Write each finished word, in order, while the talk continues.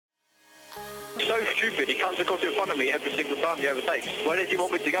so stupid. He comes across in front of me every single time he overtakes. Where does he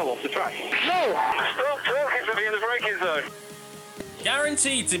want me to go off the track? No! Stop talking to me in the braking zone.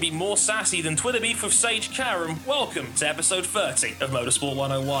 Guaranteed to be more sassy than Twitter beef with Sage Karam, welcome to episode 30 of Motorsport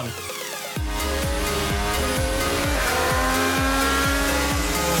 101.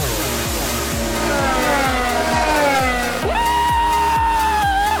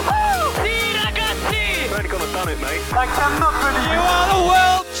 I cannot believe you are the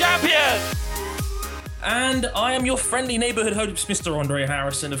world champion! And I am your friendly neighbourhood host, Mr. Andre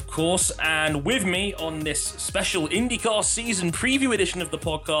Harrison, of course, and with me on this special IndyCar season preview edition of the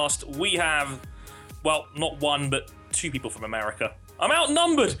podcast, we have, well, not one, but two people from America. I'm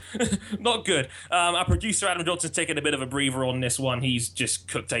outnumbered! Not good. Our producer, Adam Johnson's taking a bit of a breather on this one. He's just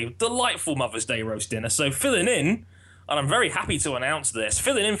cooked a delightful Mother's Day roast dinner, so filling in, and I'm very happy to announce this,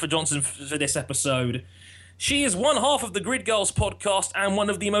 filling in for Johnson for this episode, she is one half of the Grid Girls podcast and one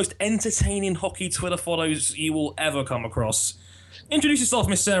of the most entertaining hockey Twitter follows you will ever come across. Introduce yourself,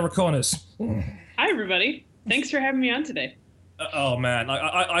 Miss Sarah Connors. Hi, everybody. Thanks for having me on today. Oh man,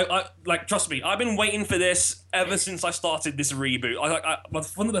 I like, trust me, I've been waiting for this ever since I started this reboot.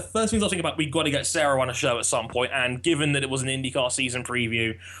 One of the first things I was thinking about, we've got to get Sarah on a show at some point, and given that it was an IndyCar season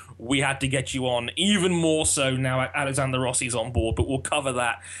preview, we had to get you on, even more so now Alexander Rossi's on board, but we'll cover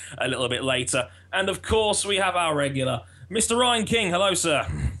that a little bit later. And of course, we have our regular, Mr. Ryan King. Hello, sir.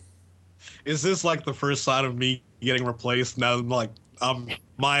 Is this like the first sign of me getting replaced now? Like,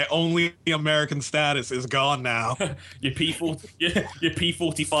 my only American status is gone now. Your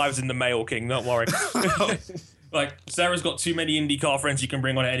P45's in the mail, King. Don't worry. Like, Sarah's got too many IndyCar friends you can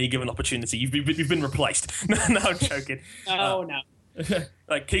bring on at any given opportunity. You've been replaced. No, I'm joking. Oh, no.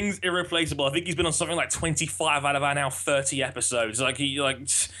 Like, King's irreplaceable. I think he's been on something like 25 out of our now 30 episodes. Like, he's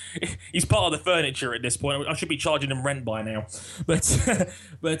part of the furniture at this point. I should be charging him rent by now.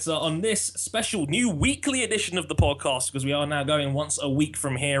 But on this special new weekly edition of the podcast, because we are now going once a week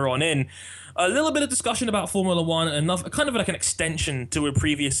from here on in, a little bit of discussion about Formula One, enough, kind of like an extension to a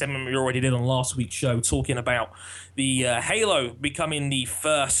previous segment we already did on last week's show, talking about the Halo becoming the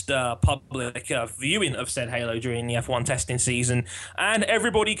first public viewing of said Halo during the F1 testing season, and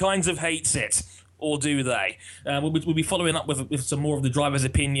everybody kinds of hates it. Or do they? We'll be following up with some more of the drivers'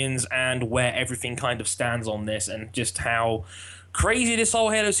 opinions and where everything kind of stands on this, and just how crazy this whole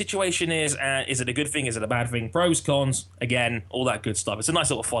Halo situation is. Is it a good thing? Is it a bad thing? Pros, cons, again, all that good stuff. It's a nice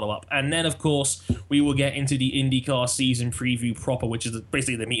little follow-up. And then, of course, we will get into the IndyCar season preview proper, which is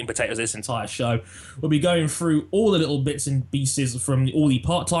basically the meat and potatoes of this entire show. We'll be going through all the little bits and pieces from all the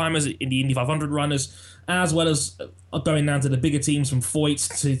part-timers in the Indy 500 runners, as well as going down to the bigger teams from Foyt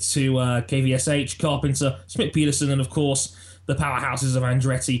to KVSH, Carpenter, Schmidt-Peterson, and, of course, the powerhouses of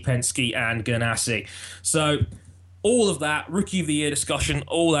Andretti, Penske, and Ganassi. So all of that, Rookie of the Year discussion,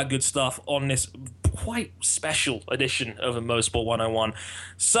 all that good stuff on this quite special edition of the Motorsport 101.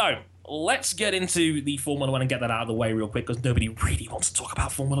 So let's get into the Formula One and get that out of the way real quick, because nobody really wants to talk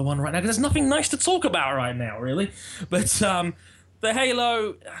about Formula One right now, because there's nothing nice to talk about right now, really. But the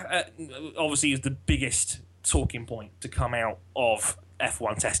Halo, obviously, is the biggest talking point to come out of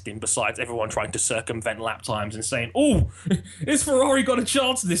F1 testing, besides everyone trying to circumvent lap times and saying, "Oh, is Ferrari got a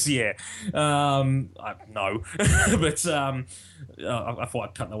chance this year?" No, but I thought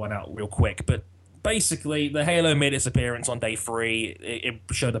I'd cut that one out real quick. But basically, the Halo made its appearance on day 3. It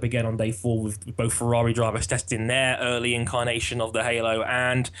showed up again on day 4 with both Ferrari drivers testing their early incarnation of the Halo,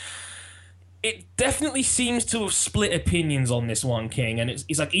 and it definitely seems to have split opinions on this one, King, and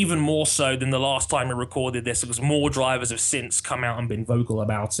it's like even more so than the last time we recorded this, because more drivers have since come out and been vocal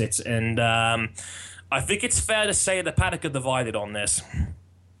about it, and I think it's fair to say the paddock are divided on this.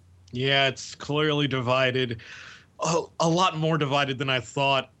 Yeah, it's clearly divided. A lot more divided than I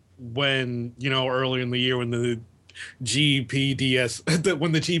thought when, earlier in the year when the GPDA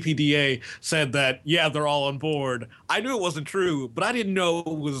said that, yeah, they're all on board. I knew it wasn't true, but I didn't know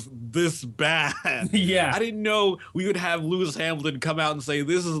it was this bad. Yeah. I didn't know we would have Lewis Hamilton come out and say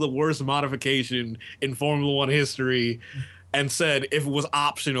this is the worst modification in Formula One history, and said if it was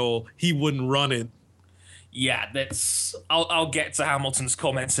optional, he wouldn't run it. Yeah, I'll get to Hamilton's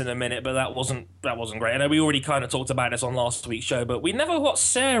comments in a minute, but that wasn't great. I know we already kind of talked about this on last week's show, but we never got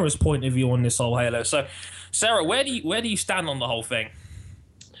Sarah's point of view on this whole Halo. So, Sarah, where do you stand on the whole thing?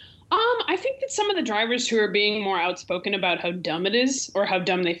 I think that some of the drivers who are being more outspoken about how dumb it is, or how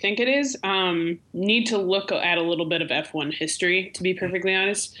dumb they think it is, need to look at a little bit of F1 history, to be perfectly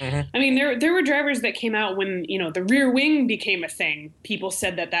honest. Mm-hmm. I mean, there were drivers that came out when, the rear wing became a thing. People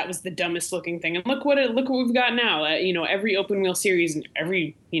said that was the dumbest looking thing. And look what we've got now. Every open wheel series and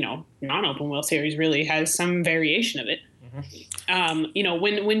every, non-open wheel series really has some variation of it. You know,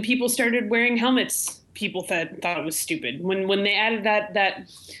 when people started wearing helmets, people thought it was stupid. When they added that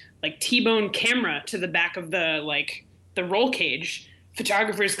like T-bone camera to the back of the roll cage,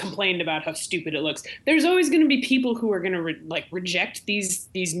 photographers complained about how stupid it looks. There's always going to be people who are going to reject these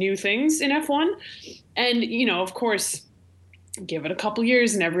new things in F1, and you know, of course, give it a couple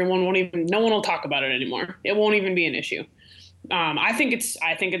years and no one will talk about it anymore. It won't even be an issue. I think it's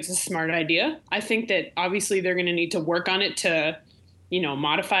a smart idea. I think that obviously they're going to need to work on it to, you know,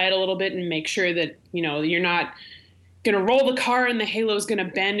 modify it a little bit and make sure that, you know, you're not going to roll the car and the halo is going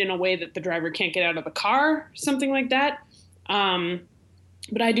to bend in a way that the driver can't get out of the car, something like that.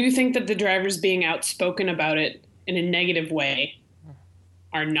 But I do think that the drivers being outspoken about it in a negative way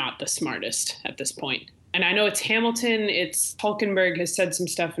are not the smartest at this point. And I know it's Hamilton, it's Hulkenberg has said some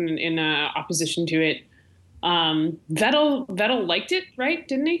stuff in opposition to it. Vettel liked it, right?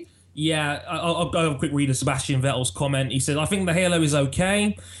 Didn't he? Yeah, I'll go have a quick read of Sebastian Vettel's comment. He said, I think the Halo is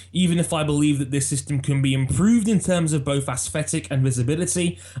okay, even if I believe that this system can be improved in terms of both aesthetic and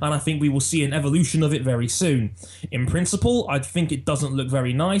visibility, and I think we will see an evolution of it very soon. In principle, I think it doesn't look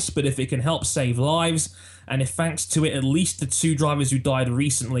very nice, but if it can help save lives, and if thanks to it at least the two drivers who died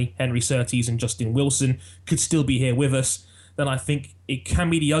recently, Henry Surtees and Justin Wilson, could still be here with us, then I think it can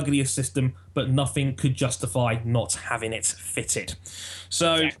be the ugliest system, but nothing could justify not having it fitted.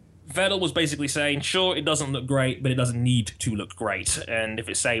 So... Exactly. Vettel was basically saying, sure, it doesn't look great, but it doesn't need to look great. And if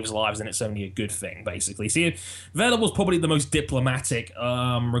it saves lives, then it's only a good thing, basically. See, Vettel was probably the most diplomatic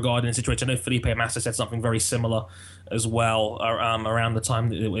regarding the situation. I know Felipe Massa said something very similar as well around the time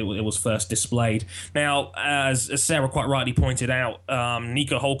that it was first displayed. Now, as Sarah quite rightly pointed out,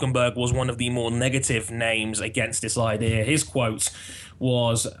 Nico Hulkenberg was one of the more negative names against this idea. His quote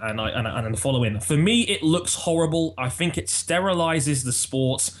was, and the following, for me, it looks horrible. I think it sterilizes the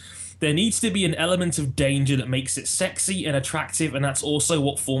sport. There needs to be an element of danger that makes it sexy and attractive, and that's also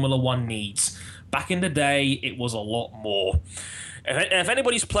what Formula One needs. Back in the day, it was a lot more. If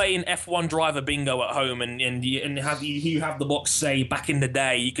anybody's playing F1 driver bingo at home and you have the box say, back in the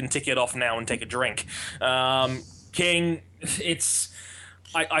day, you can tick it off now and take a drink. King,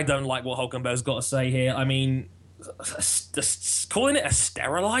 I don't like what Hulkenberg's got to say here. I mean, calling it a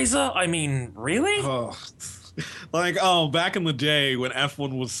sterilizer? I mean, really? Oh. Like, back in the day when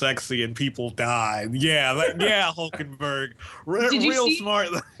F1 was sexy and people died. Yeah, Hulkenberg. Real smart.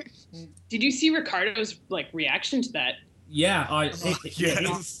 Did you see Ricardo's reaction to that? Yeah,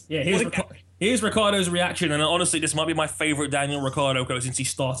 yes. Here's Ricardo's reaction, and honestly, this might be my favorite Daniel Ricciardo quote since he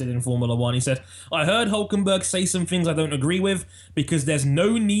started in Formula One. He said, I heard Hulkenberg say some things I don't agree with because there's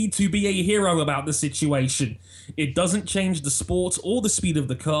no need to be a hero about the situation. It doesn't change the sport or the speed of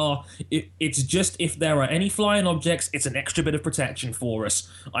the car. It's just if there are any flying objects, it's an extra bit of protection for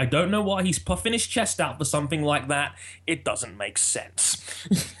us. I don't know why he's puffing his chest out for something like that. It doesn't make sense.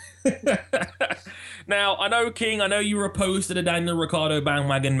 Now, I know you were opposed to the Daniel Ricciardo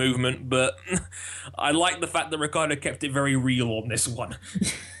bandwagon movement, but I like the fact that Ricciardo kept it very real on this one.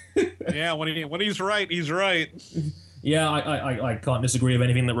 Yeah, when he's right, he's right. Yeah, I can't disagree with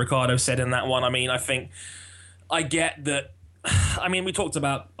anything that Ricciardo said in that one. I mean, I get that. I mean, I talked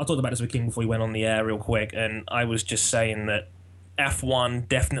about this with King before we went on the air real quick, and I was just saying that F1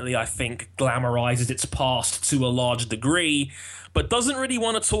 definitely, I think, glamorizes its past to a large degree, but doesn't really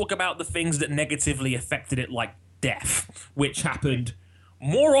want to talk about the things that negatively affected it, like death, which happened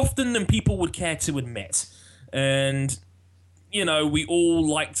more often than people would care to admit. And, you know, we all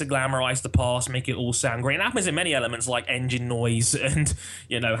like to glamorize the past, make it all sound great. It happens in many elements like engine noise and,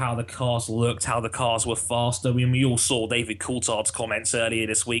 you know, how the cars looked, how the cars were faster. I mean, we all saw David Coulthard's comments earlier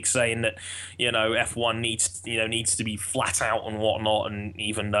this week saying that, you know, F1 needs to be flat out and whatnot. And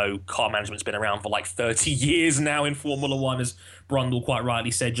even though car management's been around for like 30 years now in Formula One, as Brundle quite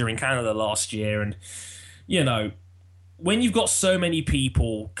rightly said during Canada last year. And, you know, when you've got so many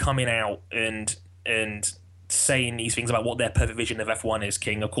people coming out and saying these things about what their perfect vision of F1 is,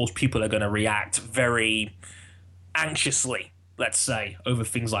 King, of course people are going to react very anxiously, let's say, over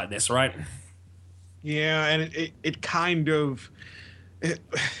things like this, right? Yeah, and they kind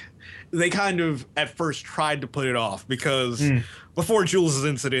of at first tried to put it off because before Jules'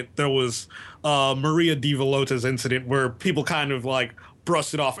 incident, there was Maria Di Velota's incident where people kind of like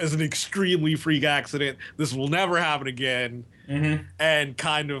brushed it off as an extremely freak accident. This will never happen again. Mm-hmm. And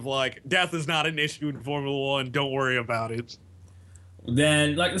kind of like, death is not an issue in Formula One. Don't worry about it.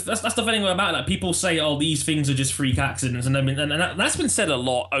 Then, like, that's the thing about that. People say, "Oh, these things are just freak accidents," and that's been said a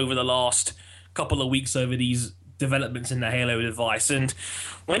lot over the last couple of weeks over these developments in the Halo device. And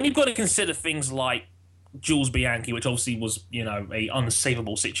when you've got to consider things like Jules Bianchi, which obviously was, a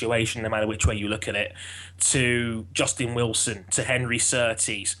unsavable situation no matter which way you look at it, to Justin Wilson, to Henry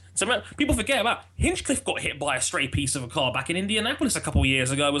Surtees. So people forget about Hinchcliffe got hit by a stray piece of a car back in Indianapolis a couple of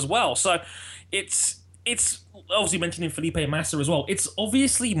years ago as well. So it's obviously mentioning Felipe Massa as well. It's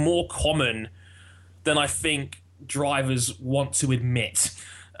obviously more common than I think drivers want to admit.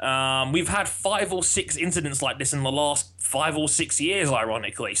 We've had 5 or 6 incidents like this in the last 5 or 6 years,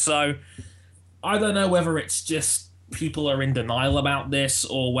 ironically. So I don't know whether it's just people are in denial about this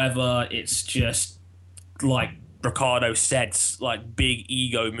or whether it's just, like Ricciardo said, like big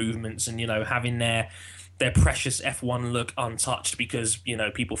ego movements and, having their precious F1 look untouched because,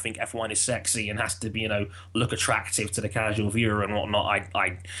 people think F1 is sexy and has to be, look attractive to the casual viewer and whatnot.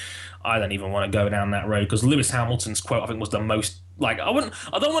 I don't even want to go down that road because Lewis Hamilton's quote, I think, was the most, I don't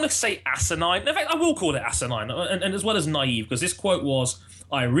want to say asinine. In fact, I will call it asinine and as well as naive because this quote was,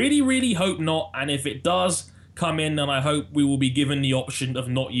 I really, really hope not. And if it does come in, then I hope we will be given the option of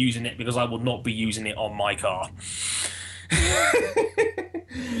not using it because I will not be using it on my car.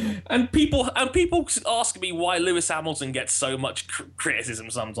 And people ask me why Lewis Hamilton gets so much criticism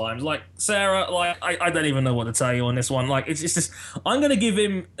sometimes. Like, Sarah, I don't even know what to tell you on this one. Like, it's just, I'm going to give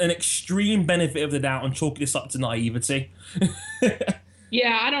him an extreme benefit of the doubt and chalk this up to naivety.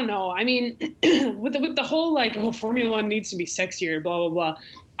 Yeah, I don't know. I mean, with the whole, Formula One needs to be sexier, blah, blah, blah.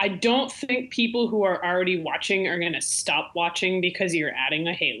 I don't think people who are already watching are going to stop watching because you're adding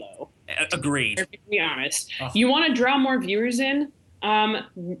a halo. Agreed. To be honest. You want to draw more viewers in?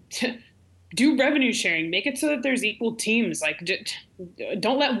 Do revenue sharing. Make it so that there's equal teams.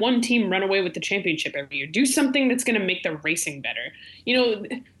 Don't let one team run away with the championship every year. Do something that's going to make the racing better.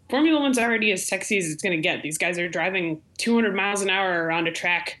 Formula One's already as sexy as it's going to get. These guys are driving 200 miles an hour around a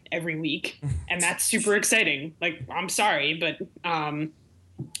track every week, and that's super exciting. I'm sorry, but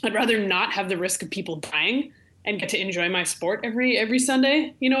I'd rather not have the risk of people dying and get to enjoy my sport every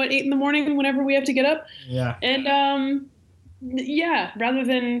Sunday, at 8 a.m. whenever we have to get up. Yeah. And, rather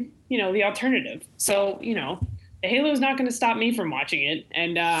than, the alternative. So, the Halo is not going to stop me from watching it.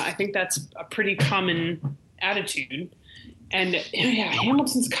 And I think that's a pretty common attitude. And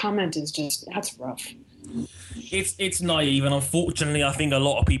Hamilton's comment is that's rough. It's naive, and unfortunately, I think a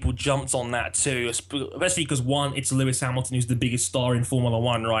lot of people jumped on that too, especially because one, it's Lewis Hamilton who's the biggest star in Formula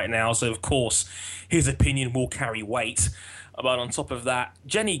One right now, so of course his opinion will carry weight. But on top of that,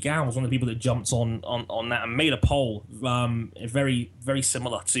 Jenny Gow was one of the people that jumped on that and made a poll, very very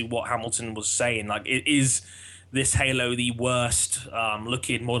similar to what Hamilton was saying. Is this Halo the worst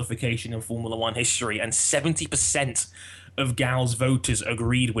looking modification in Formula One history? And 70% of Gow's voters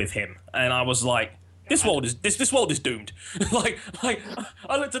agreed with him, and I was like, This world is doomed.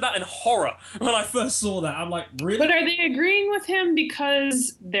 I looked at that in horror when I first saw that. I'm like, really? But are they agreeing with him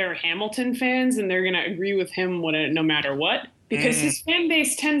because they're Hamilton fans and they're going to agree with him no matter what? Because his fan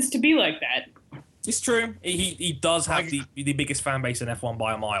base tends to be like that. It's true. He does have the biggest fan base in F1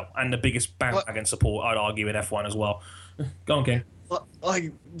 by a mile and the biggest bandwagon support, I'd argue, in F1 as well. Go on, King.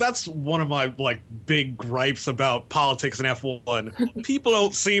 That's one of my big gripes about politics in F1. People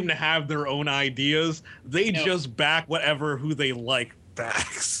don't seem to have their own ideas. They just back who they like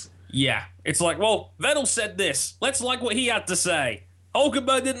backs. Yeah, it's like, well, Vettel said this. Let's like what he had to say.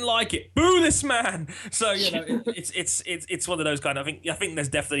 Hulkenberg didn't like it. Boo this man. So it's one of those kind of. I think there's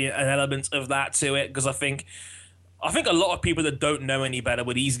definitely an element of that to it because I think a lot of people that don't know any better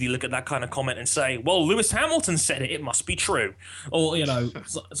would easily look at that kind of comment and say, well, Lewis Hamilton said it, it must be true. Or,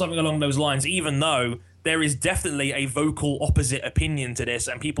 something along those lines, even though there is definitely a vocal opposite opinion to this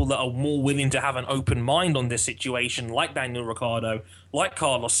and people that are more willing to have an open mind on this situation, like Daniel Ricciardo, like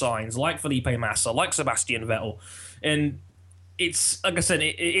Carlos Sainz, like Felipe Massa, like Sebastian Vettel. And it's, like I said,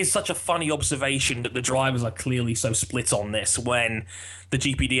 it is such a funny observation that the drivers are clearly so split on this when the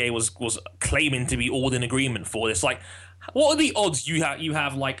GPDA was claiming to be all in agreement for this. Like, what are the odds you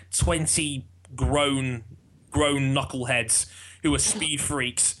have 20 grown knuckleheads who are speed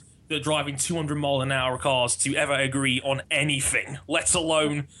freaks that are driving 200-mile-an-hour cars to ever agree on anything, let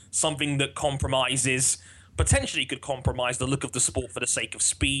alone something that potentially could compromise the look of the sport for the sake of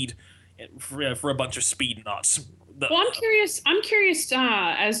speed for a bunch of speed nuts? Well, I'm curious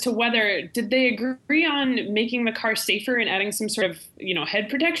as to whether did they agree on making the car safer and adding some sort of head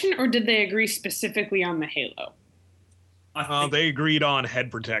protection, or did they agree specifically on the Halo? They agreed on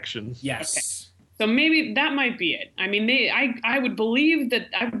head protection. Yes. Okay. So maybe that might be it. I mean, I would believe that.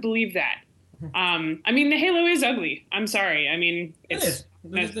 I would believe that. I mean, the Halo is ugly. I'm sorry. I mean, it's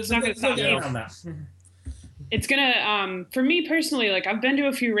not going to stop me on that. It's gonna, for me personally, I've been to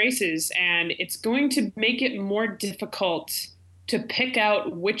a few races, and it's going to make it more difficult to pick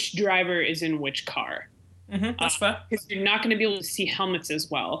out which driver is in which car. That's fair. Because you're not going to be able to see helmets as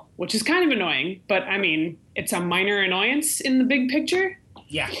well, which is kind of annoying. But I mean, it's a minor annoyance in the big picture.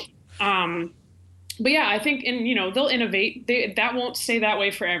 Yeah. But yeah, I think, and they'll innovate. That won't stay that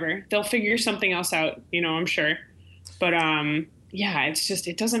way forever. They'll figure something else out. I'm sure. But yeah, it's just,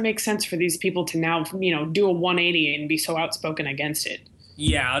 it doesn't make sense for these people to now do a 180 and be so outspoken against it.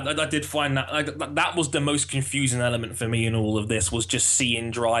 Yeah, I did find that that was the most confusing element for me in all of this, was just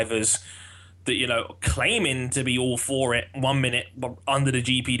seeing drivers that, claiming to be all for it 1 minute under the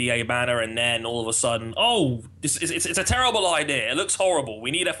GPDA banner, and then all of a sudden, it's a terrible idea. It looks horrible.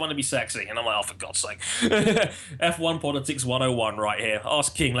 We need F1 to be sexy. And I'm like, oh, for God's sake. F1 Politics 101 right here.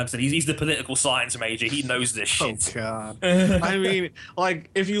 Ask King. Like I said, he's the political science major. He knows this shit. Oh, God. I mean,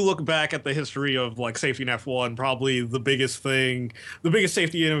 if you look back at the history of, safety in F1, probably the biggest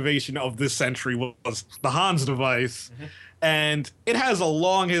safety innovation of this century was the Hans device. Mm-hmm. And it has a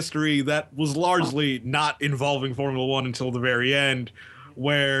long history that was largely not involving Formula One until the very end,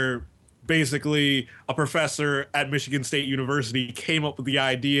 where basically a professor at Michigan State University came up with the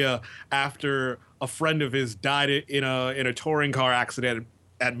idea after a friend of his died in a touring car accident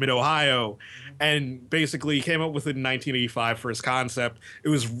at Mid-Ohio, and basically came up with it in 1985 for his concept. It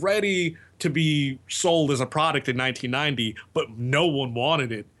was ready to be sold as a product in 1990, but no one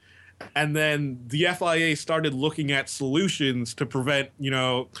wanted it. And then the FIA started looking at solutions to prevent,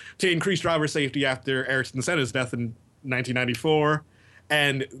 to increase driver safety after Ayrton Senna's death in 1994.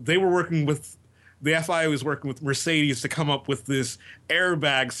 And the FIA was working with Mercedes to come up with this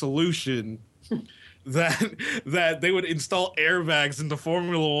airbag solution that they would install airbags into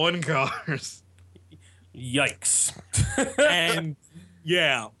Formula One cars. Yikes. And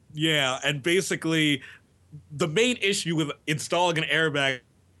yeah. And basically the main issue with installing an airbag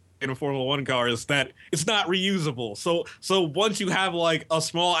in a Formula One car is that it's not reusable. So once you have a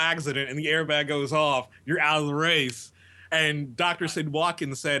small accident and the airbag goes off, you're out of the race. And Dr. Sid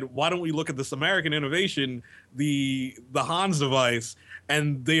Watkins said, why don't we look at this American innovation, the Hans device?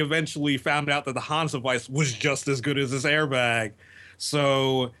 And they eventually found out that the Hans device was just as good as this airbag.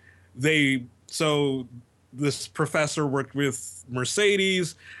 So this professor worked with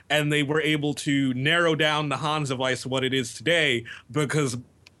Mercedes, and they were able to narrow down the Hans device to what it is today, because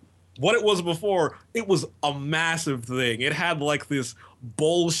what it was before, it was a massive thing. It had this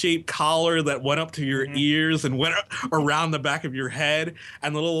bowl-shaped collar that went up to your ears and went around the back of your head,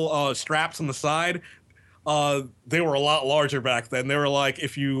 and the little straps on the side, they were a lot larger back then. They were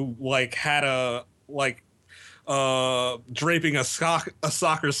if you had draping a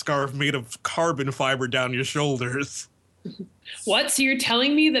soccer scarf made of carbon fiber down your shoulders. What? So you're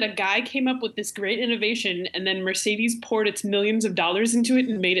telling me that a guy came up with this great innovation and then Mercedes poured its millions of dollars into it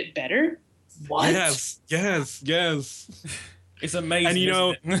and made it better? What? Yes. It's amazing.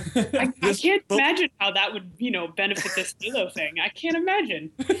 And I can't imagine how that would, benefit this Halo thing. I can't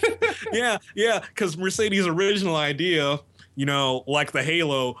imagine. Yeah, because Mercedes' original idea, like the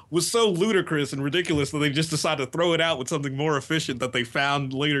Halo, was so ludicrous and ridiculous that they just decided to throw it out with something more efficient that they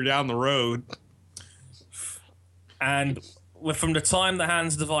found later down the road. And from the time the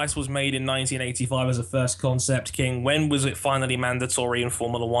Hans device was made in 1985 as a first concept, King, when was it finally mandatory in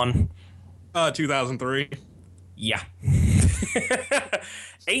Formula One? 2003. Yeah.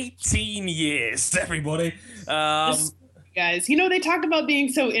 18 years, everybody. Guys, they talk about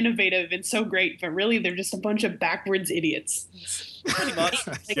being so innovative and so great, but really they're just a bunch of backwards idiots. Pretty much.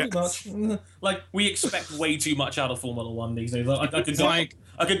 We expect way too much out of Formula One these days.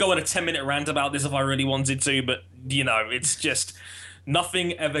 I could go on a 10-minute rant about this if I really wanted to, but, it's just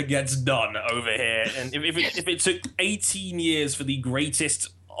nothing ever gets done over here. And if it took 18 years for the greatest,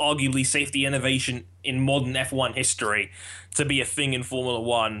 arguably, safety innovation in modern F1 history to be a thing in Formula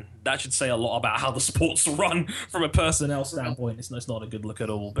One, that should say a lot about how the sport's run from a personnel standpoint. It's not a good look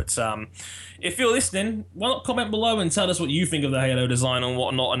at all. But if you're listening, why not comment below and tell us what you think of the Halo design and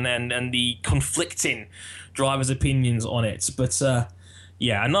whatnot, and the conflicting drivers' opinions on it. But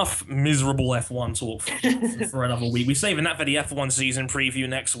yeah, enough miserable F1 talk for another week. We're saving that for the F1 season preview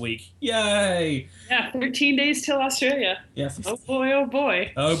next week. Yay! Yeah, 13 days till Australia. Yeah. Oh boy, oh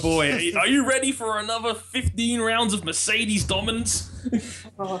boy. Oh boy. Are you ready for another 15 rounds of Mercedes dominance?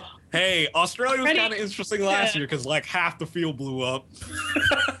 Hey, Australia was kind of interesting last year because half the field blew up.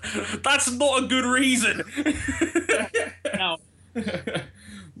 That's not a good reason. No.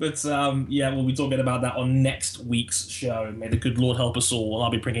 But yeah, we'll be talking about that on next week's show. May the good Lord help us all. And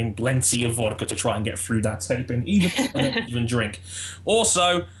I'll be bringing plenty of vodka to try and get through that taping, even drink.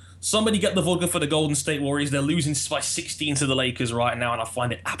 Also, somebody get the vodka for the Golden State Warriors. They're losing by 16 to the Lakers right now, and I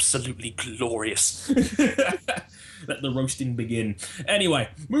find it absolutely glorious. let the roasting begin. Anyway,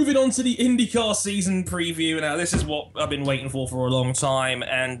 moving on to the IndyCar season preview. Now, this is what I've been waiting for a long time,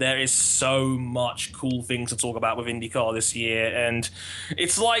 and there is so much cool things to talk about with IndyCar this year. And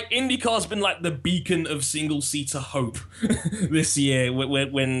it's like IndyCar's been like the beacon of single-seater hope this year,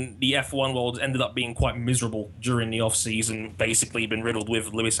 when the F1 world ended up being quite miserable during the off-season, basically been riddled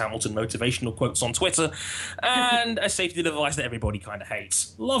with Lewis Hamilton motivational quotes on Twitter, and a safety device that everybody kind of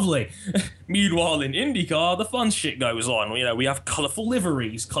hates. Lovely. Meanwhile, in IndyCar, the fun shit goes on. You know, we have colourful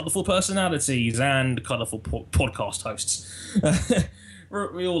liveries, colourful personalities, and colourful podcast hosts.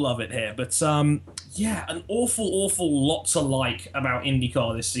 We all love it here. But, yeah, an awful lot to like about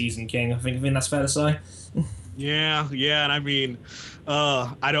IndyCar this season, King. I think that's fair to say. Yeah, and I mean,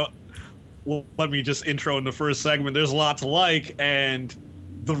 let me just intro in the first segment. There's a lot to like, and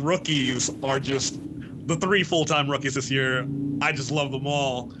the rookies are just the 3 full-time rookies this year. I just love them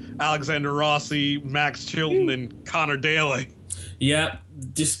all. Alexander Rossi, Max Chilton, and Connor Daly. Yeah,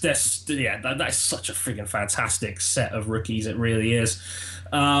 that is such a freaking fantastic set of rookies. It really is.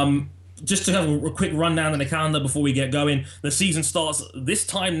 Just to have a quick rundown of the calendar before we get going, the season starts this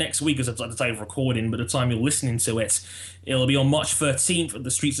time next week, as at the time of recording, but the time you're listening to it, it'll be on March 13th at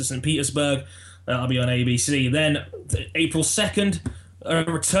the streets of St. Petersburg. That'll be on ABC. Then April 2nd, a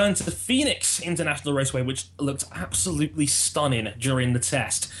return to the Phoenix International Raceway, which looked absolutely stunning during the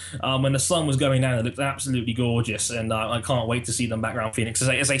test. When the sun was going down, it looked absolutely gorgeous, and I can't wait to see them back around Phoenix.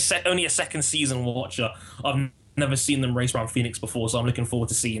 Only a second season watcher, I've never seen them race around Phoenix before, so I'm looking forward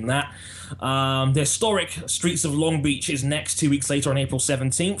to seeing that. The historic Streets of Long Beach is next 2 weeks later on April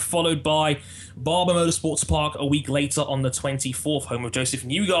 17th, followed by Barber Motorsports Park a week later on the 24th, home of Joseph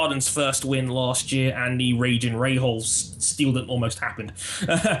Newgarden's first win last year and the Raging Rahal steal that almost happened.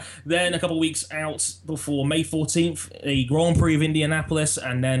 Then a couple of weeks out before May 14th, a Grand Prix of Indianapolis,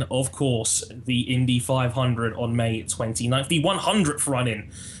 and then, of course, the Indy 500 on May 29th, the 100th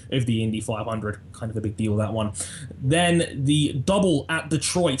run-in of the Indy 500. Kind of a big deal, that one. Then the double at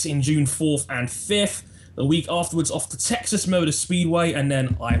Detroit in June 4th and 5th. The week afterwards off to Texas Motor Speedway, and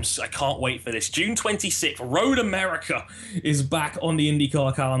then I can't wait for this. June 26th, Road America is back on the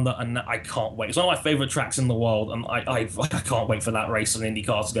IndyCar calendar, and I can't wait. It's one of my favourite tracks in the world, and I can't wait for that race on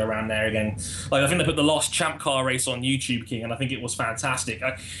IndyCar to go around there again. Like, I think they put the last Champ Car race on YouTube, King, and I think it was fantastic.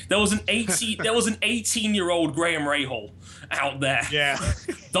 There was an 18-year-old Graham Rahal out there,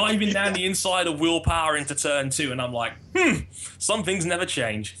 diving down the inside of Willpower into turn 2, and I'm like, some things never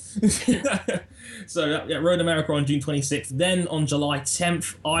change. So, yeah, Road America on June 26th. Then on July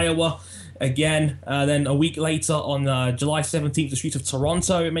 10th, Iowa again. Then a week later on July 17th, the streets of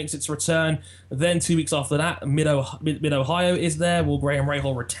Toronto, it makes its return. Then 2 weeks after that, Mid-Ohio is there. Will Graham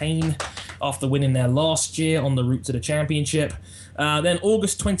Rahal retain after winning there last year on the route to the championship? Then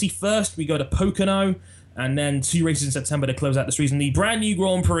August 21st, we go to Pocono. And then 2 races in September to close out the season. The brand new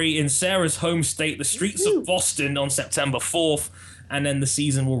Grand Prix in Sarah's home state, the streets of Boston, on September 4th. And then the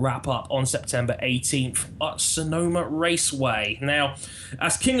season will wrap up on September 18th at Sonoma Raceway. Now,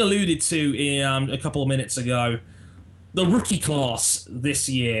 as King alluded to a couple of minutes ago, the rookie class this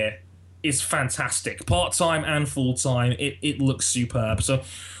year is fantastic. Part-time and full-time. It looks superb. So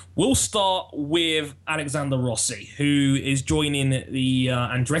we'll start with Alexander Rossi, who is joining the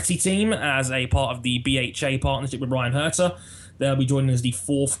Andretti team as a part of the BHA partnership with Ryan Herter. They'll be joining as the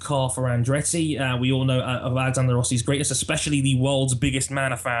 4th car for Andretti. We all know of Alexander Rossi's greatness, especially the world's biggest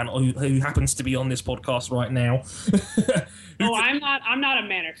Manor fan, who happens to be on this podcast right now. I'm not a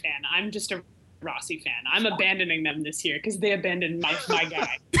Manor fan. I'm just a Rossi fan. I'm abandoning them this year because they abandoned my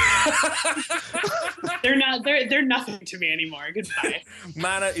guy. They're nothing to me anymore. Goodbye.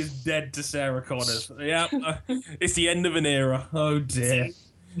 Manor is dead to Sarah Connors. Yeah, it's the end of an era. Oh dear.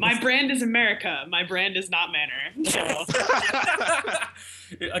 My brand is America. My brand is not Manor. So.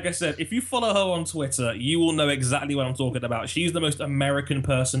 Like I said, if you follow her on Twitter, you will know exactly what I'm talking about. She's the most American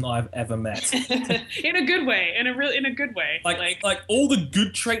person I've ever met. In a good way. In a good way. Like all the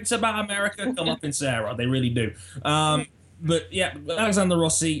good traits about America come up in Sarah. They really do. But yeah, Alexander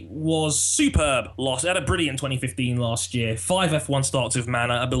Rossi was superb. He had a brilliant 2015 last year. 5 F1 starts with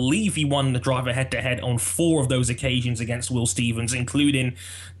Manor. I believe he won the driver head-to-head on 4 of those occasions against Will Stevens, including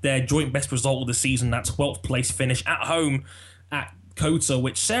their joint best result of the season, that 12th place finish at home at COTA,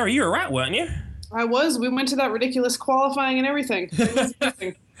 which, Sarah, you were at, weren't you? I was. We went to that ridiculous qualifying and everything.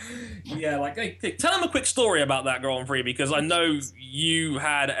 Yeah, hey, tell them a quick story about that Grand Prix, because I know you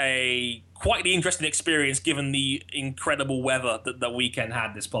had a quite the interesting experience given the incredible weather that the weekend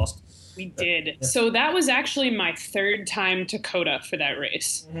had this past. We did. Yeah. So that was actually my 3rd time to COTA for that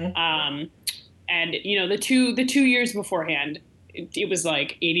race. Mm-hmm. And the two years beforehand, it was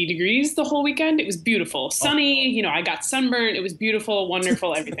like 80 degrees the whole weekend. It was beautiful, sunny. You know, I got sunburned. It was beautiful,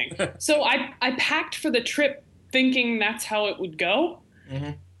 wonderful, everything. So I packed for the trip thinking that's how it would go.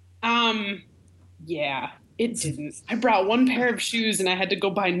 Yeah, it didn't. I brought one pair of shoes and I had to go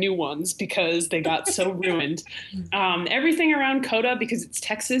buy new ones because they got so ruined. Everything around Coda, because it's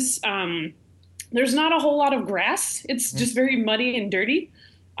Texas, there's not a whole lot of grass. It's just very muddy and dirty.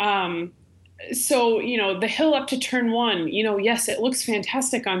 So, you know, the hill up to turn one, you know, yes, it looks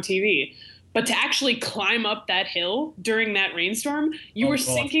fantastic on TV. But to actually climb up that hill during that rainstorm, you were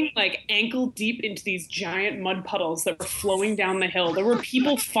sinking like ankle deep into these giant mud puddles that were flowing down the hill. There were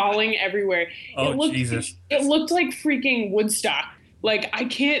people falling everywhere. Jesus. It looked like freaking Woodstock. Like I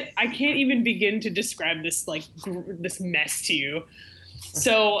can't even begin to describe this like this mess to you.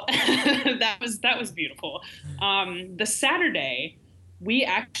 So that was beautiful. The Saturday, we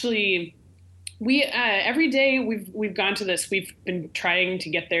actually. Every day we've gone to this. We've been trying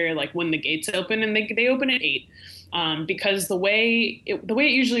to get there like when the gates open, and they open at 8. Because the way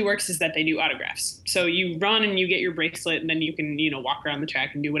it usually works is that they do autographs. So you run and you get your bracelet, and then you can walk around the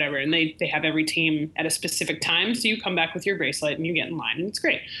track and do whatever. And they have every team at a specific time. So you come back with your bracelet and you get in line, and it's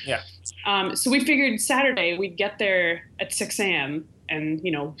great. Yeah. So we figured Saturday we'd get there at 6 a.m. and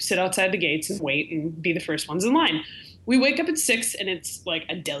sit outside the gates and wait and be the first ones in line. We wake up at 6 and it's like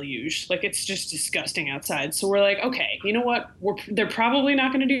a deluge. Like it's just disgusting outside. So we're like, okay, you know what? They're probably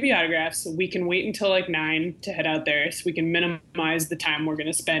not going to do the autographs. So we can wait until like 9 to head out there so we can minimize the time we're going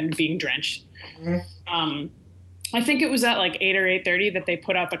to spend being drenched. I think it was at like 8 or 8:30 that they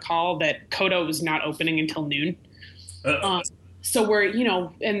put out the call that Coda was not opening until noon. So we're,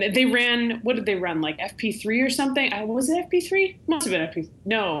 and they ran, what did they run? Like FP3 or something? Was it FP3? Must have been FP3.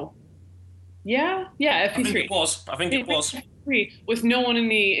 No. Yeah, FP3. I think it was. FP3 with no one in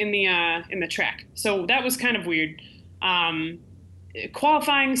the track. So that was kind of weird.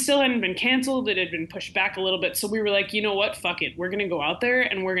 Qualifying still hadn't been canceled. It had been pushed back a little bit. So we were like, you know what? Fuck it. We're going to go out there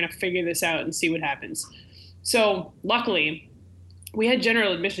and we're going to figure this out and see what happens. So luckily, we had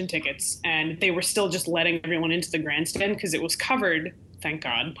general admission tickets and they were still just letting everyone into the grandstand because it was covered, thank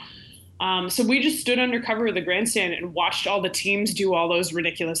God. So we just stood under cover of the grandstand and watched all the teams do all those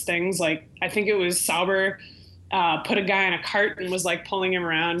ridiculous things. Like, I think it was Sauber put a guy in a cart and was like pulling him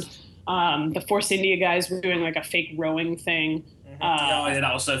around. The Force India guys were doing like a fake rowing thing. Yeah,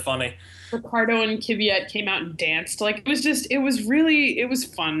 that was so funny. Ricardo and Kvyat came out and danced. Like, it was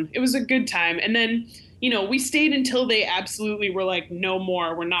fun. It was a good time. And then, we stayed until they absolutely were like, no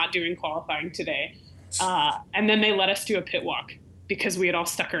more, we're not doing qualifying today. And then they let us do a pit walk, because we had all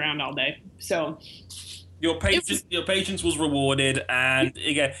stuck around all day. So your patience was rewarded, and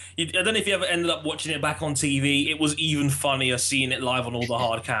again, I don't know if you ever ended up watching it back on TV. It was even funnier seeing it live on all the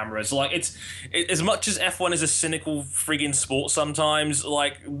hard cameras. Like it's as much as F1 is a cynical friggin' sport sometimes.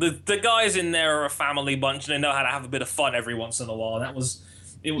 Like the guys in there are a family bunch, and they know how to have a bit of fun every once in a while. It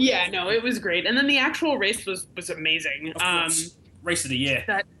was great. And then the actual race was amazing. Race of the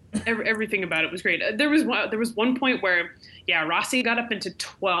year. Everything about it was great. There was one point where, Rossi got up into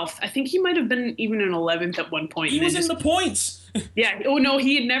 12th. I think he might have been even in 11th at one point. He was in the points. Yeah. Oh no,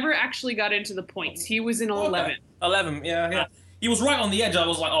 he had never actually got into the points. He was in 11th. 11. Yeah. He was right on the edge. I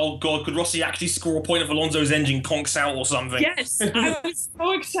was like, oh god, could Rossi actually score a point if Alonso's engine conks out or something? Yes, I was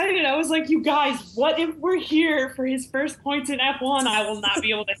so excited. I was like, you guys, what if we're here for his first points in F1? I will not be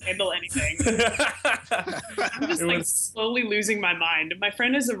able to handle anything. I'm just slowly losing my mind. My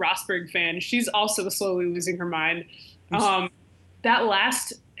friend is a Rosberg fan. She's also slowly losing her mind. That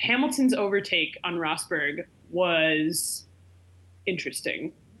last Hamilton's overtake on Rosberg was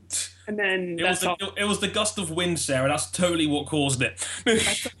interesting. And then it was the gust of wind, Sarah. That's totally what caused it.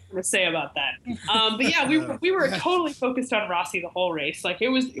 That's what I'm gonna say about that. But yeah, we were totally focused on Rossi the whole race. Like it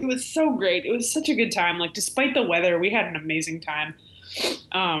was so great. It was such a good time. Like despite the weather, we had an amazing time.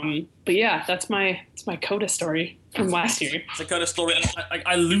 But yeah, that's my Coda story from last year. It's a Coda story.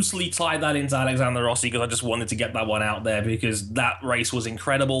 I loosely tied that into Alexander Rossi because I just wanted to get that one out there because that race was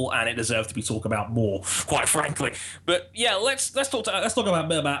incredible and it deserved to be talked about more, quite frankly. But yeah, let's talk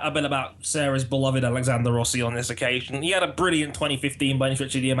a bit about Sarah's beloved Alexander Rossi on this occasion. He had a brilliant 2015 by any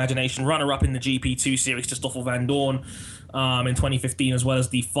stretch of the imagination, runner-up in the GP2 series to Stoffel Vandoorne. In 2015, as well as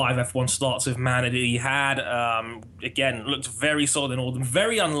the 5 F1 starts with Manor that he had. Again, looked very solid in all of them.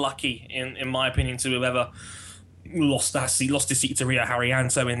 Very unlucky, in my opinion, to have ever lost his seat to Rio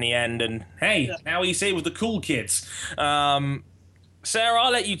Haryanto in the end. And hey, now he's here with the cool kids. Sarah,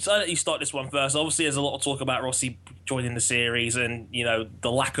 I'll let you start this one first. Obviously, there's a lot of talk about Rossi joining the series, and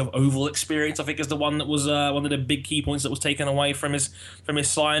the lack of oval experience. I think is the one that was one of the big key points that was taken away from his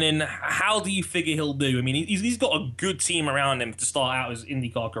signing. How do you figure he'll do? I mean, he's got a good team around him to start out his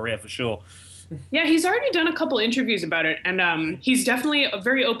IndyCar career for sure. Yeah, he's already done a couple interviews about it, and he's definitely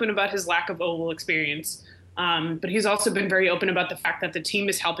very open about his lack of oval experience. But he's also been very open about the fact that the team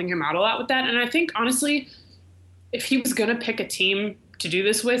is helping him out a lot with that. And I think, honestly, if he was going to pick a team to do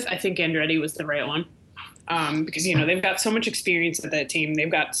this with, I think Andretti was the right one. Because, they've got so much experience at that team. They've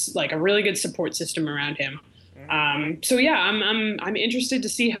got like a really good support system around him. So yeah, I'm interested to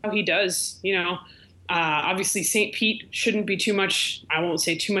see how he does. Obviously St. Pete shouldn't be too much, I won't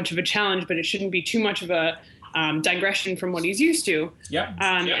say too much of a challenge, but it shouldn't be too much of a digression from what he's used to. Yeah.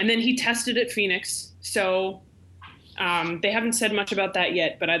 And then he tested at Phoenix. So they haven't said much about that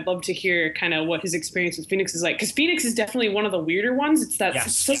yet, but I'd love to hear kind of what his experience with Phoenix is like. Because Phoenix is definitely one of the weirder ones. It's that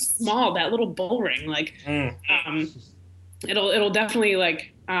it's so small, that little bull ring. Like, it'll definitely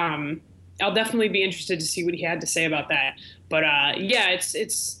I'll definitely be interested to see what he had to say about that. But yeah,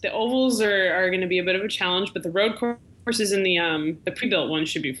 it's the ovals are going to be a bit of a challenge, but the road courses and the pre-built ones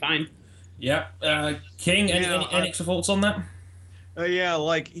should be fine. Yeah, King, any extra thoughts on that? Yeah,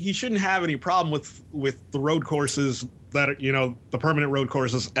 like he shouldn't have any problem with the road courses that are, the permanent road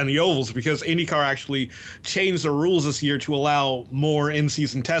courses and the ovals, because IndyCar actually changed the rules this year to allow more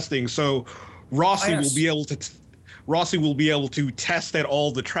in-season testing. So Rossi will be able to test at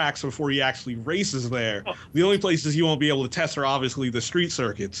all the tracks before he actually races there. Oh. The only places you won't be able to test are obviously the street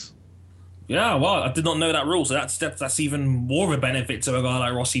circuits. Yeah, well, I did not know that rule, so that's even more of a benefit to a guy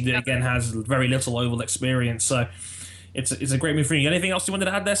like Rossi that, again, has very little oval experience. So it's a great move for you. Anything else you wanted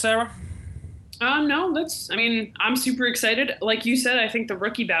to add there, Sarah? No, I'm super excited. Like you said, I think the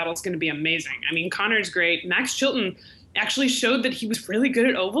rookie battle is going to be amazing. I mean, Connor's great. Max Chilton actually showed that he was really good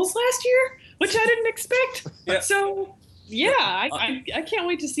at ovals last year, which I didn't expect. Yeah. So, yeah, I can't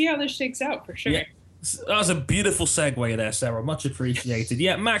wait to see how this shakes out for sure. Yeah. That was a beautiful segue there, Sarah. Much appreciated.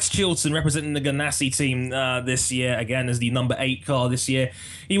 Yeah, Max Chilton representing the Ganassi team this year, again, as the number 8 car this year.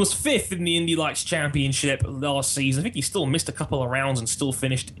 He was 5th in the Indy Lights Championship last season. I think he still missed a couple of rounds and still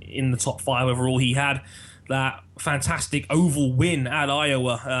finished in the top 5 overall. He had that fantastic oval win at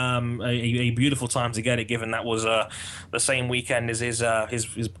Iowa. A beautiful time to get it, given that was the same weekend as his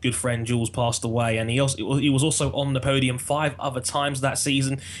good friend Jules passed away. And he was also on the podium 5 other times that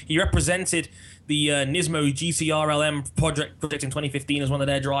season. He represented the Nismo GTRLM project in 2015 as one of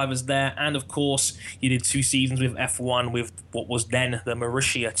their drivers there, and of course he did 2 seasons with F1 with what was then the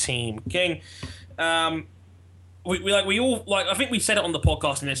Marussia team. King, I think we said it on the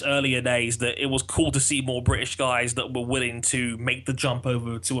podcast in its earlier days that it was cool to see more British guys that were willing to make the jump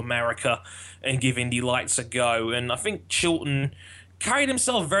over to America and give Indy Lights a go. And I think Chilton carried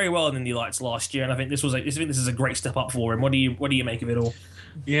himself very well in Indy Lights last year, and I think this is a great step up for him. What do you make of it all?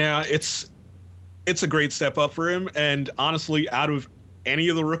 Yeah, it's a great step up for him, and honestly, out of any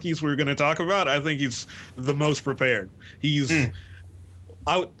of the rookies we're going to talk about, I think he's the most prepared.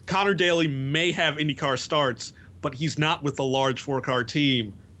 Connor Daly may have IndyCar starts, but he's not with the large 4-car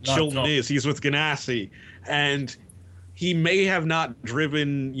team. Chilton is. He's with Ganassi, and he may have not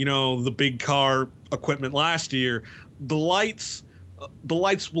driven, the big car equipment last year. The lights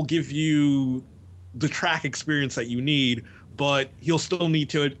will give you the track experience that you need, but he'll still need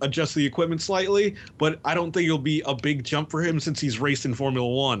to adjust the equipment slightly. But I don't think it'll be a big jump for him since he's raced in Formula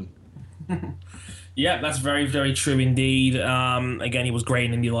One. Yeah, that's very, very true indeed. Again, he was great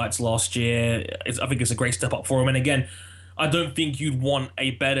in Indy Lights last year. I think it's a great step up for him. And again, I don't think you'd want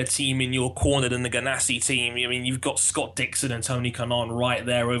a better team in your corner than the Ganassi team. I mean, you've got Scott Dixon and Tony Kanaan right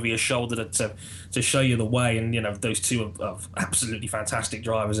there over your shoulder to show you the way. And, those two are absolutely fantastic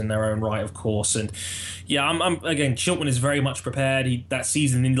drivers in their own right, of course. And, yeah, again, Chilton is very much prepared. That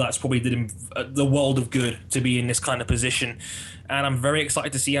season in Indy Lights probably did him the world of good to be in this kind of position. And I'm very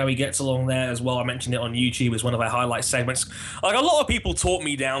excited to see how he gets along there as well. I mentioned it on YouTube as one of our highlight segments. Like, a lot of people talked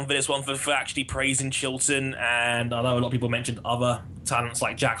me down for this one for actually praising Chilton, and I know a lot of people mentioned other talents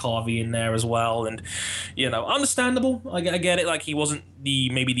like Jack Harvey in there as well. And, understandable. I get it. Like, he wasn't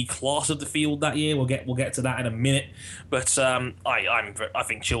maybe the class of the field that year. We'll get to that in a minute. But I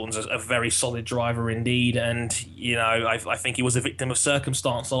think Chilton's a very solid driver indeed. And, I think he was a victim of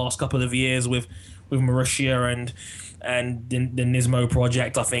circumstance the last couple of years with Marussia and the Nismo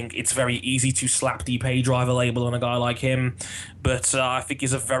project. I think it's very easy to slap the pay driver label on a guy like him, but I think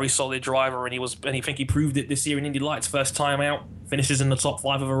he's a very solid driver, and I think he proved it this year in Indy Lights. First time out, finishes in the top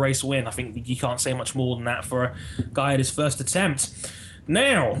 5 of a race win. I think you can't say much more than that for a guy at his first attempt.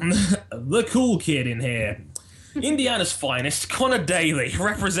 Now, the cool kid in here. Indiana's finest, Connor Daly,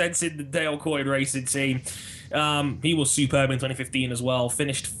 represented the Dale Coyne Racing Team. He was superb in 2015 as well.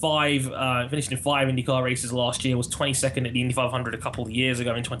 Finished in 5 IndyCar races last year. Was 22nd at the Indy 500 a couple of years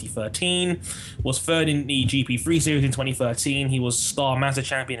ago in 2013. Was third in the GP3 Series in 2013. He was Star Mazda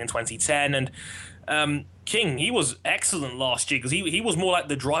champion in 2010. And King, he was excellent last year because he was more like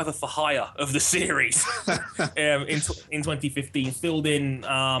the driver for hire of the series in 2015. Filled in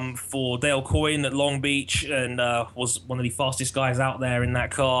for Dale Coyne at Long Beach and was one of the fastest guys out there in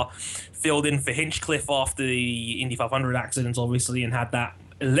that car. Filled in for Hinchcliffe after the Indy 500 accident, obviously, and had that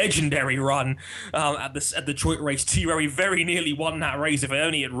legendary run at the Detroit race too, where he very nearly won that race. If it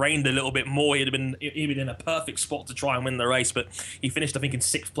only had rained a little bit more, he'd been in a perfect spot to try and win the race. But he finished, I think, in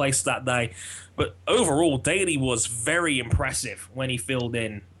 6th place that day. But overall, Daly was very impressive when he filled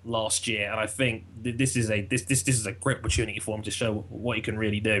in last year, and I think this is a great opportunity for him to show what he can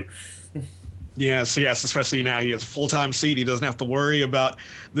really do. Yes, especially now he has a full-time seat. He doesn't have to worry about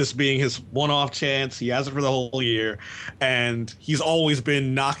this being his one-off chance. He has it for the whole year, and he's always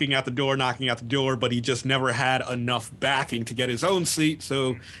been knocking at the door, but he just never had enough backing to get his own seat.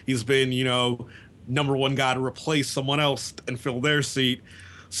 So he's been, number one guy to replace someone else and fill their seat.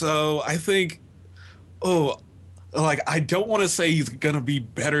 So I think, I don't want to say he's going to be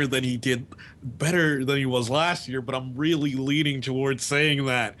better than he was last year, but I'm really leaning towards saying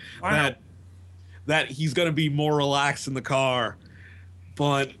that. Wow. That he's going to be more relaxed in the car.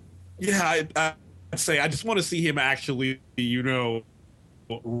 But, yeah, I'd say I just want to see him actually,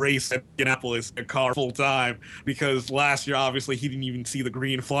 race at Indianapolis in a car full time, because last year, obviously, he didn't even see the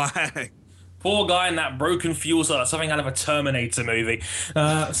green flag. Poor guy in that broken fuel cell, something out of a Terminator movie.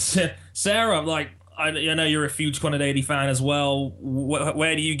 Sarah, I know you're a huge Connor Daly fan as well.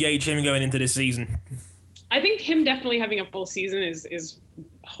 Where do you gauge him going into this season? I think him definitely having a full season is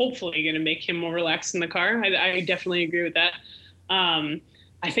hopefully going to make him more relaxed in the car. I definitely agree with that.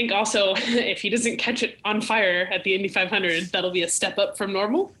 I think also if he doesn't catch it on fire at the Indy 500, that'll be a step up from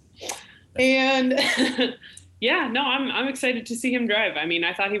normal. And I'm excited to see him drive. I mean,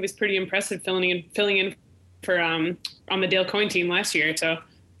 I thought he was pretty impressive filling in for on the Dale Coyne team last year. So.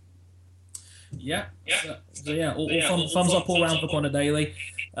 All thumbs up all around for Connor Daly.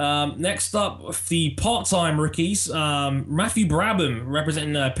 Next up, the part-time rookies. Matthew Brabham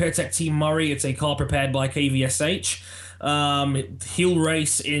representing PureTech Team Murray. It's a car prepared by KVSH. He'll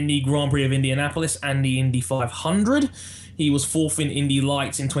race in the Grand Prix of Indianapolis and the Indy 500. He was 4th in Indy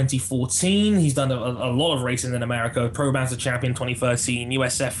Lights in 2014. He's done a lot of racing in America. Pro Mazda champion 2013,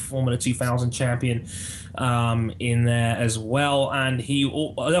 USF Formula 2000 champion in there as well. And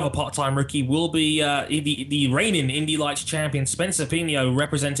another part-time rookie will be the reigning Indy Lights champion Spencer Pino,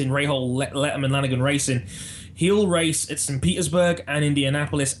 representing Rahal Letterman Lanigan Racing. He'll race at St. Petersburg and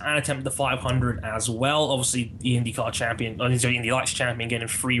Indianapolis and attempt the 500 as well. Obviously, the IndyCar champion, Indy Lights champion, getting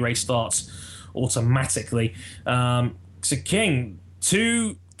 3 race starts automatically. So King,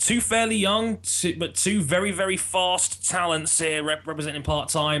 two fairly young, but two very, very fast talents here representing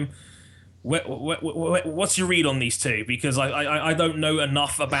part-time. What's your read on these two? Because I don't know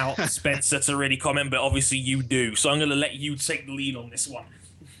enough about Spencer to really comment, but obviously you do. So I'm going to let you take the lead on this one.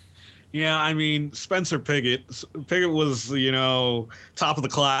 Yeah, I mean, Spencer Pigot was, top of the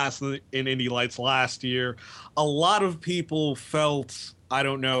class in Indy Lights last year. A lot of people felt,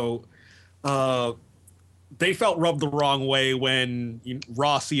 they felt rubbed the wrong way when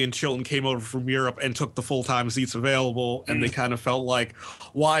Rossi and Chilton came over from Europe and took the full-time seats available, and they kind of felt like,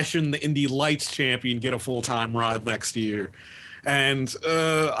 why shouldn't the Indy Lights champion get a full-time ride next year? And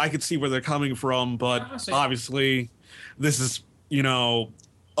I could see where they're coming from, but obviously this is,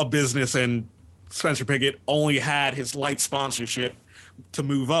 a business, and Spencer Pigot only had his light sponsorship to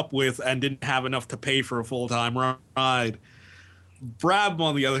move up with and didn't have enough to pay for a full-time ride. Brabham,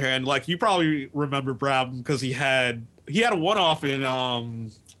 on the other hand, you probably remember Brabham because he had a one-off in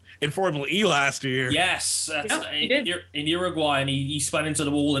Formula E last year. Yes, in Uruguay, and he spun into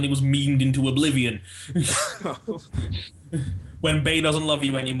the wall and he was memed into oblivion. When Bay doesn't love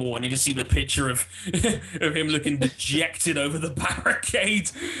you anymore, and you just see the picture of him looking dejected over the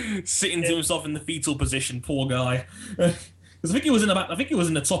barricade, sitting to himself in the fetal position. Poor guy. Because I think he was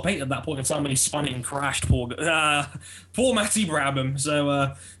in the top 8 at that point in time when he spun it and crashed. Poor Matty Brabham.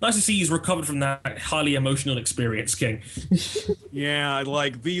 So nice to see he's recovered from that highly emotional experience, King. Yeah,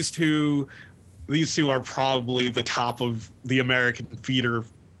 these two are probably the top of the American feeder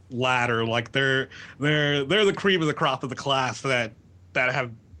ladder. They're the cream of the crop of the class that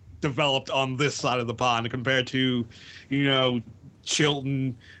have developed on this side of the pond compared to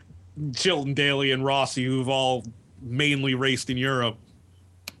Chilton, Daly, and Rossi, who've all mainly raced in Europe.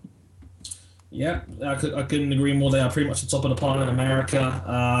 Yeah, I couldn't agree more. They are pretty much the top of the pile in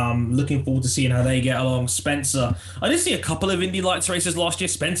America. Looking forward to seeing how they get along. Spencer, I did see a couple of Indy Lights races last year.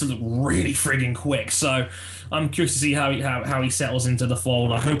 Spencer looked really friggin' quick, so I'm curious to see how he settles into the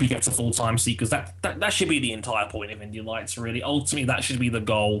fold. I hope he gets a full-time seat, because that should be the entire point of Indy Lights, really. Ultimately, that should be the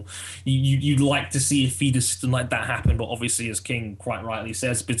goal. You'd like to see a feeder system like that happen, but obviously, as King quite rightly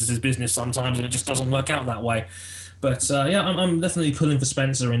says, business is business sometimes, and it just doesn't work out that way. But yeah, I'm definitely pulling for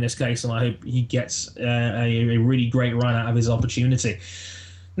Spencer in this case, and I hope he gets a really great run out of his opportunity.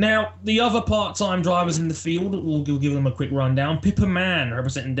 Now, the other part-time drivers in the field, we'll give them a quick rundown. Pippa Mann,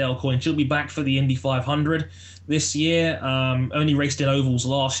 representing Dale Coyne, she'll be back for the Indy 500 this year. Only raced in ovals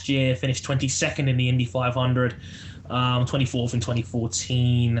last year, finished 22nd in the Indy 500, 24th in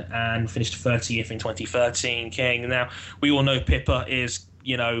 2014, and finished 30th in 2013. King. Now, we all know Pippa is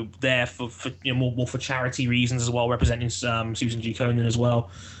there for more for charity reasons as well, representing Susan G. Komen as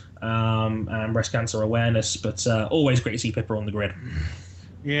well, and breast cancer awareness. But always great to see Pippa on the grid.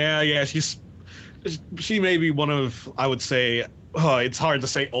 Yeah, she may be one of, I would say, it's hard to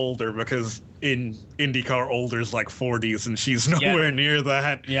say older, because in IndyCar older is like 40s, and she's nowhere near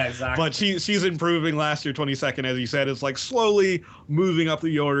that. Yeah, exactly. But she's improving. Last year, 22nd, as you said, it's like slowly moving up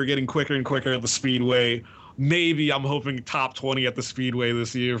the order, getting quicker and quicker at the speedway. Maybe I'm hoping top 20 at the speedway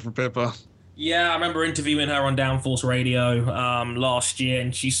this year for Pippa. Yeah, I remember interviewing her on Downforce Radio last year,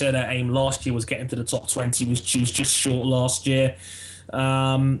 and she said her aim last year was getting to the top 20. She was just short last year.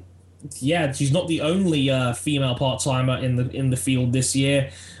 Yeah, she's not the only female part-timer in the field this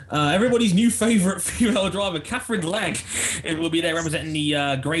year. Everybody's new favorite female driver, Catherine Legg, will be there representing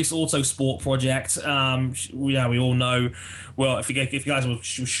the Grace Autosport project. We all know. Well, if you guys were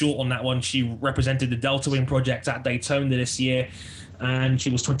short on that one, she represented the Delta Wing project at Daytona this year, and she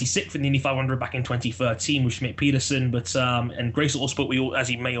was 26th in the Indy 500 back in 2013 with Schmidt Peterson. But and Grace Autosport,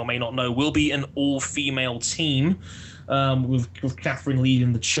 as you may or may not know, will be an all-female team with Catherine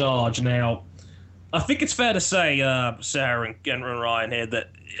leading the charge. Now, I think it's fair to say, Sarah and Ryan here,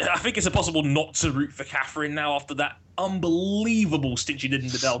 that I think it's impossible not to root for Catherine now after that unbelievable stint she did in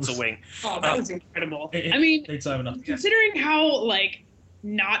the Delta Wing. Oh, that was incredible. I mean, considering how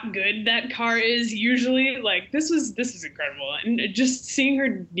not good that car is usually, this is incredible, and just seeing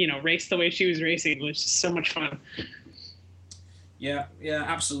her race the way she was racing was just so much fun. Yeah,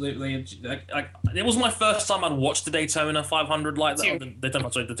 absolutely. It was my first time I'd watched the Daytona 500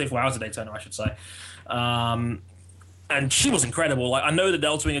 the 24 Hours of Daytona, I should say. And she was incredible. I know the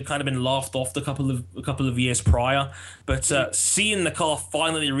Delta Wing had kind of been laughed off a couple of years prior, but seeing the car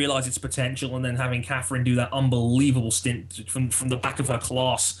finally realize its potential, and then having Catherine do that unbelievable stint from the back of her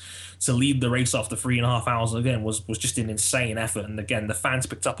class to lead the race after 3.5 hours again was just an insane effort. And again, the fans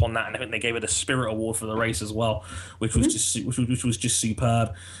picked up on that, and I think they gave it a Spirit Award for the race as well, which was just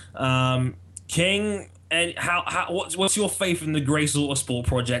superb. King, and what's your faith in the Grace Autosport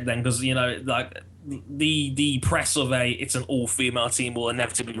project then? Because the press of it's an all-female team will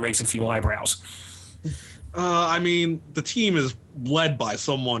inevitably raise a few eyebrows. I mean, the team is led by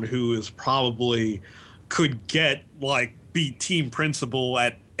someone who is probably could beat team principal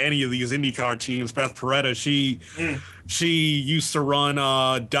at any of these IndyCar teams. Beth Paretta, she used to run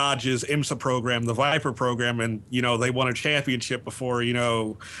Dodge's IMSA program, the Viper program, and they won a championship before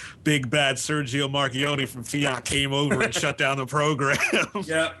big bad Sergio Marchionne from Fiat came over and shut down the program.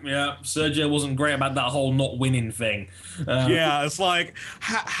 Yeah. Sergio wasn't great about that whole not winning thing. Yeah, it's like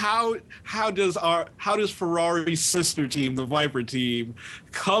how does Ferrari's sister team, the Viper team,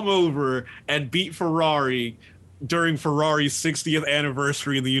 come over and beat Ferrari during Ferrari's 60th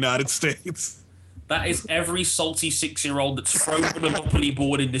anniversary in the United States? That is every salty 6-year-old that's thrown the Monopoly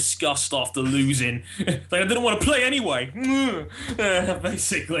board in disgust after losing. I didn't want to play anyway,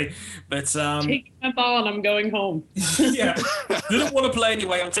 basically. But taking my ball and I'm going home. Yeah, didn't want to play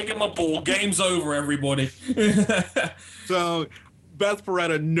anyway. I'm taking my ball. Game's over, everybody. So Beth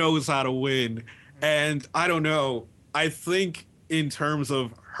Paretta knows how to win, and I don't know. I think in terms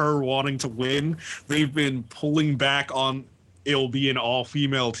of her wanting to win, they've been pulling back on it'll be an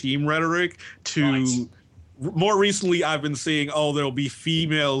all-female team rhetoric to nice. More recently I've been seeing there'll be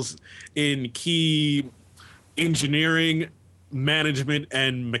females in key engineering, management,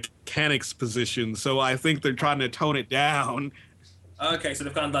 and mechanics positions. So I think they're trying to tone it down. Okay, so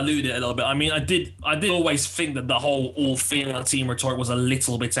they've kind of diluted it a little bit. I mean, I did always think that the whole all-female team rhetoric was a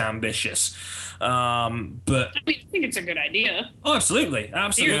little bit ambitious. But I think it's a good idea. Oh, absolutely.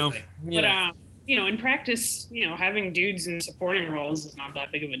 Yeah. But in practice, having dudes in supporting roles is not that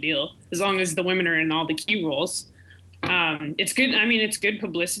big of a deal as long as the women are in all the key roles. It's good. I mean, it's good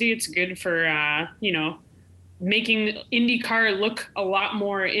publicity. It's good for making IndyCar look a lot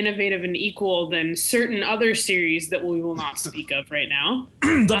more innovative and equal than certain other series that we will not speak of right now.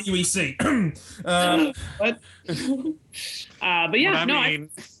 WEC. But yeah,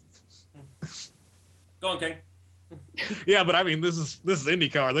 Go on, King. Yeah, but I mean, this is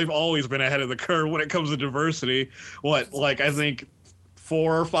IndyCar. They've always been ahead of the curve when it comes to diversity. I think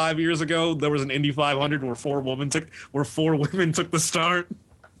 4 or 5 years ago, there was an Indy 500 where four women took the start.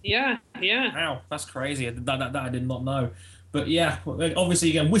 Yeah. Wow, that's crazy. That I did not know. But yeah, obviously,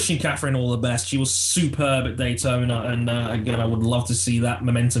 again, wishing Catherine all the best. She was superb at Daytona, and again, I would love to see that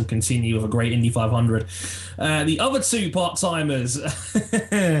momentum continue with a great Indy 500. The other two part-timers,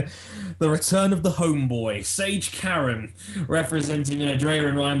 the return of the homeboy, Sage Karam, representing Andrea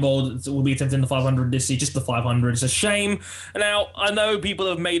and Reinbold, will be attempting the 500 this year, just the 500. It's a shame. Now, I know people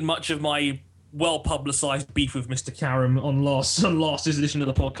have made much of my well-publicized beef with Mr. Karam on last edition of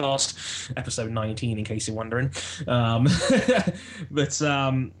the podcast, episode 19, in case you're wondering. But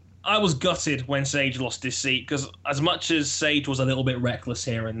I was gutted when Sage lost his seat, because as much as Sage was a little bit reckless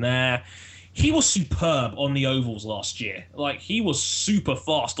here and there, he was superb on the ovals last year. Like, he was super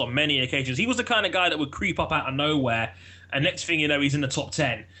fast on many occasions. He was the kind of guy that would creep up out of nowhere, and next thing you know, he's in the top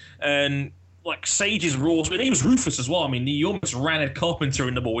 10. And like Sage's raw, and he was ruthless as well. I mean, he almost ran Ed Carpenter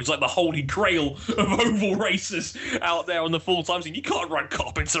in the ball. It's like the holy grail of oval racers out there on the full-time scene. You can't run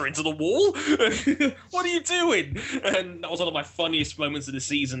Carpenter into the wall. What are you doing? And that was one of my funniest moments of the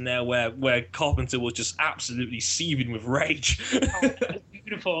season there, where Carpenter was just absolutely seething with rage.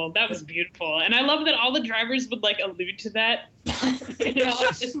 Beautiful. That was beautiful. And I love that all the drivers would like allude to that. All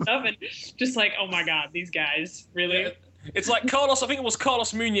this stuff, and just like, oh my God, these guys, really? Yeah. It's like Carlos, I think it was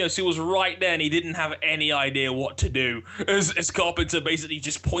Carlos Munoz who was right there and he didn't have any idea what to do. As Carpenter basically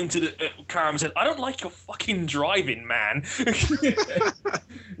just pointed at Karam and said, I don't like your fucking driving, man.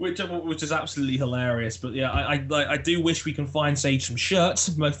 which is absolutely hilarious. But yeah, I do wish we can find Sage some shirts.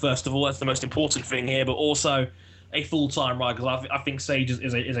 First of all, that's the most important thing here, but also a full-time ride, because I think Sage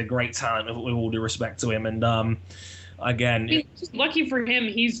is a great talent with all due respect to him. And again, just lucky for him,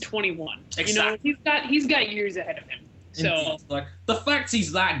 he's 21. Exactly. You know, he's got years ahead of him. So, like, the fact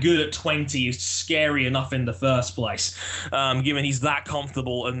he's that good at 20 is scary enough in the first place, given he's that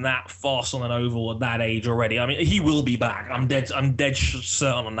comfortable and that fast on an oval at that age already. I mean, he will be back. I'm dead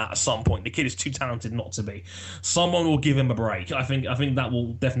certain on that at some point. The kid is too talented not to be. Someone will give him a break. I think that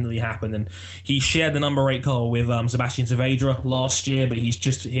will definitely happen. And he shared the number 8 car with Sebastian Saavedra last year, but he's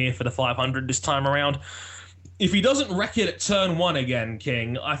just here for the 500 this time around. If he doesn't wreck it at turn 1 again,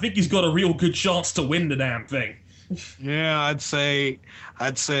 King, I think he's got a real good chance to win the damn thing. Yeah, I'd say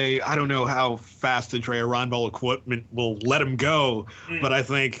I don't know how fast the Andrea Reinbold equipment will let him go, but I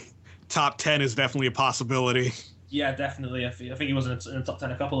think top 10 is definitely a possibility. Yeah, definitely. I think he was in the top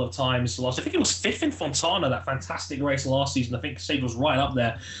 10 a couple of times last. I think he was 5th in Fontana, that fantastic race last season. I think Sage was right up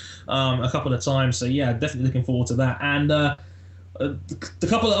there a couple of times. So yeah, definitely looking forward to that. And a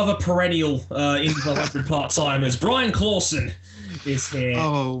couple of other perennial Indy 500 part-timers. Brian Clausen is here.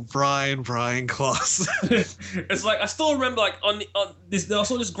 Oh, Brian Clausen. It's like, I still remember, like, on this, I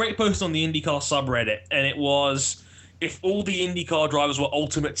saw this great post on the IndyCar subreddit, and it was, if all the IndyCar drivers were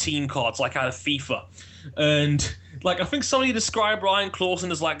ultimate team cards, like out of FIFA. And like, I think somebody described Brian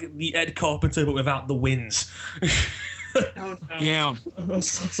Clausen as like the Ed Carpenter, but without the wins. Oh, no. Yeah,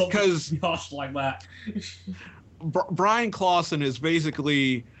 because harsh like that. Brian Clausen is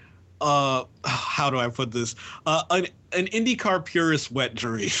basically, how do I put this? An IndyCar purist wet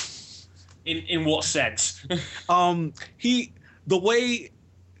dream. In what sense? He's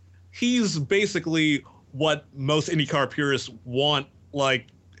basically what most IndyCar purists want, like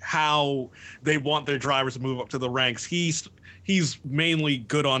how they want their drivers to move up to the ranks. He's mainly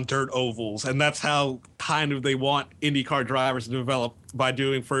good on dirt ovals, and that's how kind of they want IndyCar drivers to develop, by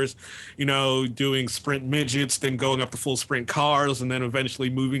doing first, doing sprint midgets, then going up to full sprint cars, and then eventually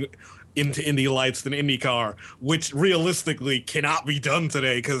moving into Indy Lights than IndyCar, which realistically cannot be done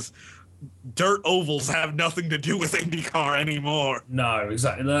today because dirt ovals have nothing to do with IndyCar anymore. No,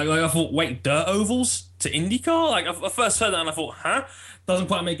 exactly. Like I thought, wait, dirt ovals to IndyCar? Like, I first heard that and I thought, huh? Doesn't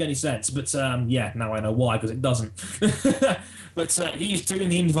quite make any sense. But yeah, now I know why, because it doesn't. But he's doing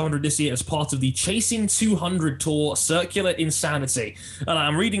the Indy 500 this year as part of the Chasing 200 Tour Circular Insanity. And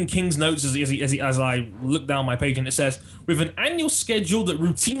I'm reading King's notes as I look down my page, and it says, with an annual schedule that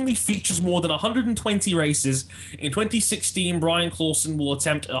routinely features more than 120 races, in 2016, Brian Clausen will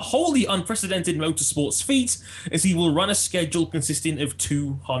attempt a wholly unprecedented motorsports feat, as he will run a schedule consisting of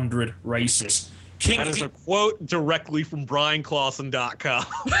 200 races. King, that is a quote directly from BrianClausen.com.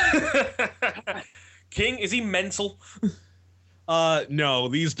 King, is he mental? No,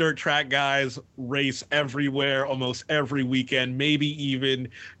 these dirt track guys race everywhere, almost every weekend, maybe even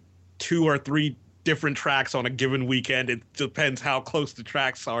 2 or 3 different tracks on a given weekend. It depends how close the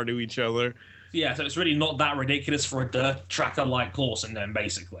tracks are to each other. Yeah, so it's really not that ridiculous for a dirt tracker like Clausen then,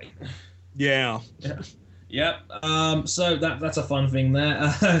 basically. Yeah. Yep. So that's a fun thing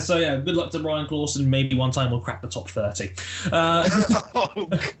there. So yeah, good luck to Brian Clausen. Maybe one time we'll crack the top 30. Oh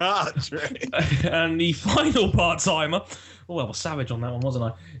God, Trey. And the final part-timer, oh, I was savage on that one, wasn't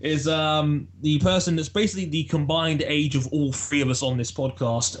I? Is the person that's basically the combined age of all 3 of us on this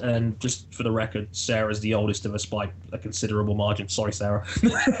podcast. And just for the record, Sarah's the oldest of us by a considerable margin. Sorry, Sarah.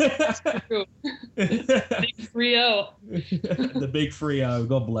 Big 3-0. The big 3-0.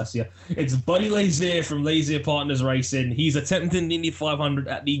 God bless you. It's Buddy Lazier from Lazier Partners Racing. He's attempting the Indy 500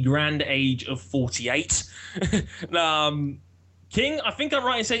 at the grand age of 48. King, I think I'm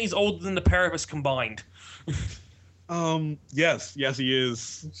right in saying he's older than the pair of us combined. Yes, he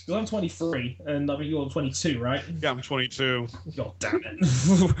is. Because I'm 23, and I think you're 22, right? Yeah, I'm 22. God damn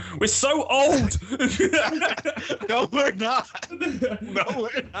it. We're so old! No, we're not. No,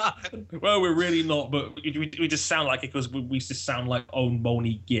 we're not. Well, we're really not, but we just sound like it because we just sound like old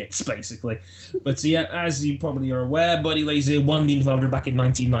bony gits, basically. But yeah, as you probably are aware, Buddy Lazier won the Indy 500 back in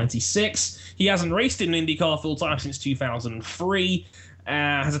 1996. He hasn't raced in IndyCar full time since 2003.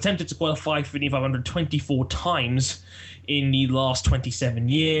 Has attempted to qualify for the Indy 500 24 times in the last 27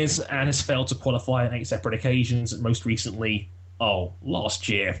 years and has failed to qualify on 8 separate occasions, most recently, last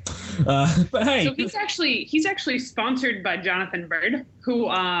year. But hey. So he's actually sponsored by Jonathan Bird, who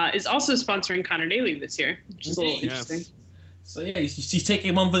is also sponsoring Connor Daly this year, which is a little interesting. So yeah, he's taking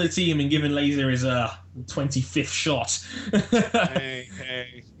him on for the team and giving Lazier his 25th shot.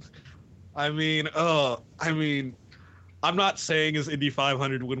 Hey. I mean, I'm not saying his Indy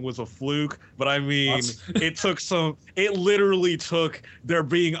 500 win was a fluke, but I mean, it literally took there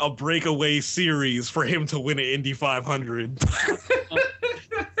being a breakaway series for him to win an Indy 500.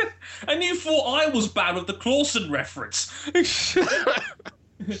 And you thought I was bad with the Clausen reference.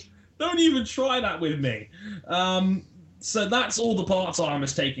 Don't even try that with me. So that's all the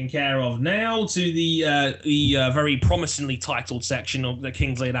part-timers taken care of. Now to the very promisingly titled section of the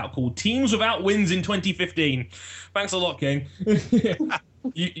King's laid out called Teams Without Wins in 2015. Thanks a lot, King.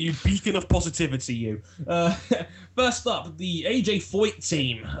 you beacon of positivity, you. First up, the AJ Foyt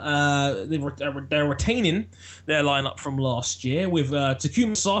team. They're retaining their lineup from last year with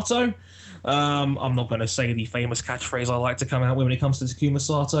Takuma Sato. I'm not going to say the famous catchphrase I like to come out with when it comes to Takuma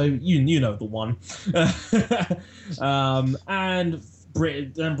Sato. You know the one. And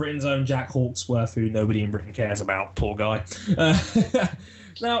Britain's own Jack Hawksworth, who nobody in Britain cares about. Poor guy.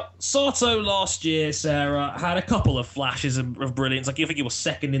 Now, Sato last year, Sarah, had a couple of flashes of brilliance. Like, I think he was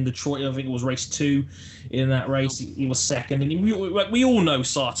second in Detroit. I think it was race 2 in that race. He was second. And we all know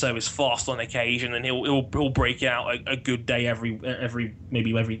Sato is fast on occasion, and he'll break out a good day every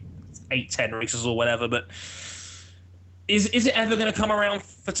 8-10 races or whatever. But is it ever going to come around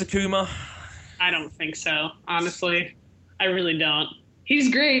for Takuma? I don't think so, honestly. I really don't. He's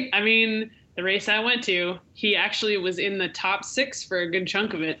great. I mean, the race I went to, he actually was in the top 6 for a good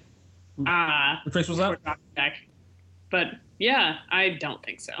chunk of it. Which race was that? But yeah, I don't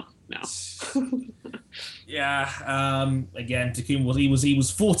think so. No. Yeah. Again, Takuma he was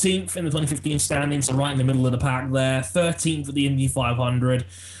 14th in the 2015 standings, so right in the middle of the pack there. 13th at the Indy 500.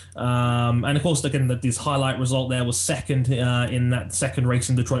 And of course, again, this highlight result there was second in that second race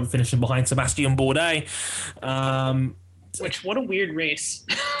in Detroit, finishing behind Sebastian Bourdais. Which, what a weird race.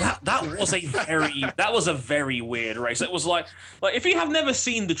 That was a very weird race. It was like if you have never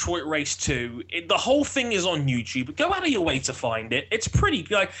seen Detroit Race 2, the whole thing is on YouTube. Go out of your way to find it. It's pretty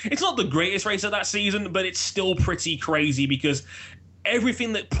it's not the greatest race of that season, but it's still pretty crazy because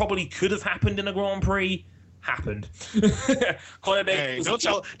everything that probably could have happened in a Grand Prix happened. Hey,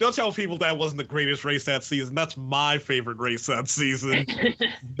 don't tell people that wasn't the greatest race that season. That's my favorite race that season.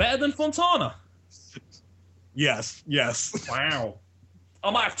 Better than Fontana. Yes. Wow.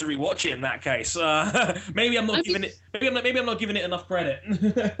 I might have to rewatch it in that case. Maybe I'm not giving it enough credit.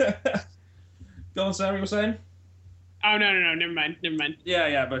 Go on, Sarah. You were saying? Oh no! Never mind.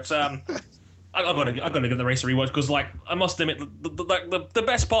 Yeah, but I gotta get the race a rewatch because, I must admit, the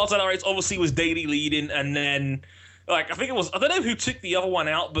best parts of that race obviously was Daly leading, and then I think it was, I don't know who took the other one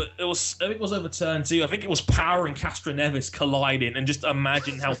out, but I think it was overturned too. I think it was Power and Castro Neves colliding, and just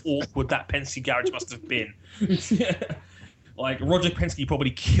imagine how awkward that Penske garage must have been. Roger Penske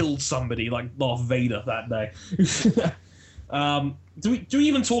probably killed somebody like Darth Vader that day. Do we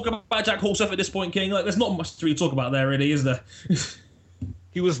even talk about Jack Hawksworth at this point, King? There's not much to really talk about there, really, is there?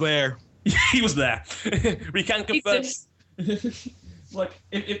 He was there. He was there. We can confirm. Like,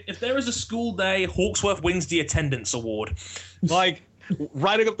 if there is a school day, Hawksworth wins the attendance award. Like,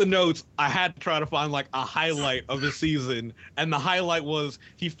 writing up the notes, I had to try to find like a highlight of the season, and the highlight was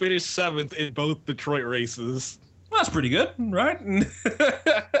he finished 7th in both Detroit races. Well, that's pretty good, right?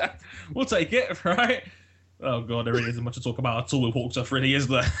 We'll take it, right? Oh god, there really isn't much to talk about at all with Hawksworth, really, is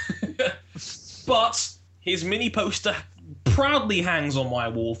there? But his mini poster proudly hangs on my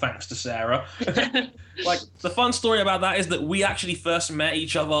wall, thanks to Sarah. Like, the fun story about that is that we actually first met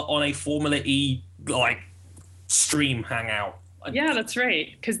each other on a Formula E, like, stream hangout. Yeah, that's right.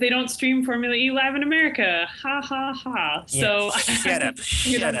 Because they don't stream Formula E live in America. Ha ha ha. Yeah, So shut up,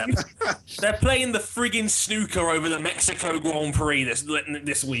 shut up. They're playing the friggin' snooker over the Mexico Grand Prix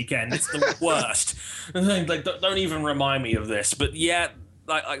this weekend. It's the worst. Like, don't even remind me of this. But yeah,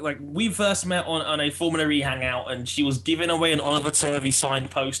 like we first met on a Formula E hangout, and she was giving away an Oliver Turvey signed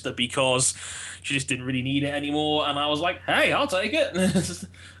poster because she just didn't really need it anymore. And I was like, hey, I'll take it.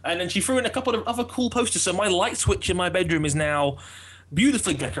 And then she threw in a couple of other cool posters. So my light switch in my bedroom is now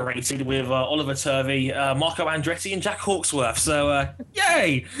beautifully decorated with Oliver Turvey, Marco Andretti, and Jack Hawksworth. So,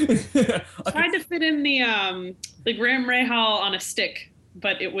 yay! tried to fit in the Graham Rahal on a stick,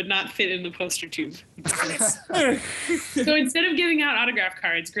 but it would not fit in the poster tube. So instead of giving out autograph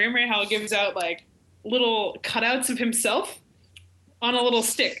cards, Graham Rahal gives out like little cutouts of himself on a little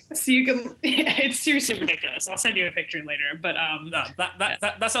stick, so you can. It's seriously ridiculous. I'll send you a picture later. But No,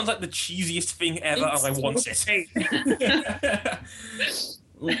 that sounds like the cheesiest thing ever, and I want it.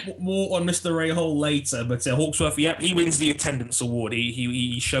 More on Mr. Rahal later, but Hawksworth, yep, he wins the attendance award.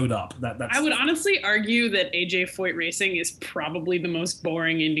 He showed up. That's... I would honestly argue that AJ Foyt Racing is probably the most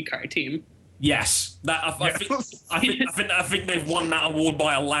boring IndyCar team. Yes, I think they've won that award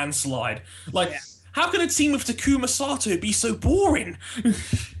by a landslide. Like. Yeah. How can a team of Takuma Sato be so boring?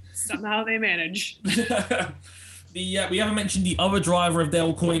 Somehow they manage. We haven't mentioned the other driver of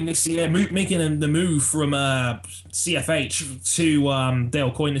Dale Coyne this year, making the move from CFH to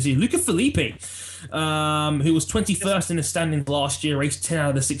Dale Coyne this year. Luca Filippi, who was 21st in the standings last year, raced 10 out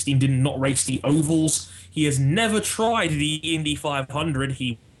of the 16, did not race the ovals. He has never tried the Indy 500.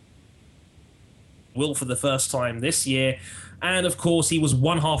 He will for the first time this year. And of course, he was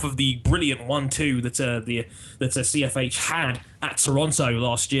one half of the brilliant 1-2 that CFH had at Toronto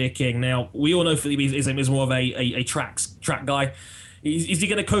last year, King. Now, we all know Felipe is more of a track guy. Is he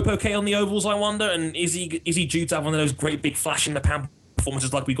going to cope okay on the ovals, I wonder? And is he due to have one of those great big flash in the pan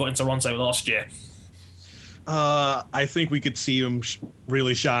performances like we got in Toronto last year? I think we could see him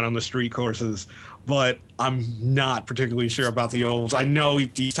really shine on the street courses, but I'm not particularly sure about the ovals. I know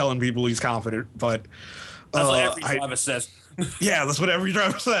he's telling people he's confident, but that's what every driver says. Yeah, that's what every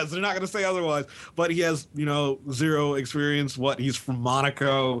driver says. They're not going to say otherwise. But he has, zero experience. What? He's from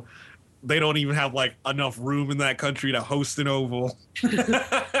Monaco. They don't even have like enough room in that country to host an oval.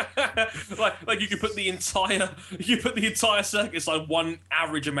 like you could put the entire circuit like one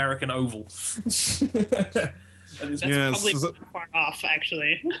average American oval. That's probably far off,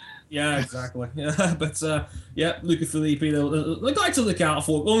 actually. Yeah, exactly. Yeah, but Luca Filippi, the guy to look out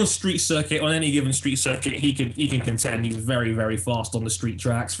for on a street circuit, on any given street circuit, he can contend. He's very, very fast on the street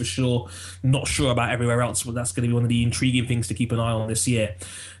tracks for sure. Not sure about everywhere else, but that's going to be one of the intriguing things to keep an eye on this year.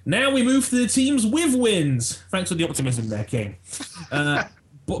 Now we move to the teams with wins. Thanks for the optimism there, King.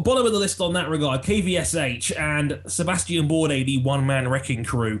 Bottom of the list on that regard, KVSH and Sebastian Bourdais, the one-man wrecking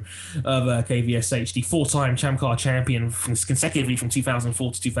crew of KVSH, the four-time Champ Car champion consecutively from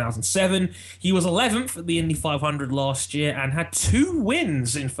 2004 to 2007. He was 11th at the Indy 500 last year and had 2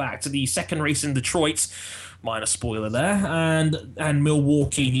 wins, in fact, the second race in Detroit, minor spoiler there, and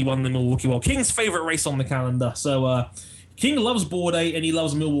Milwaukee. He won the Milwaukee, King's favorite race on the calendar. So King loves Bourdais and he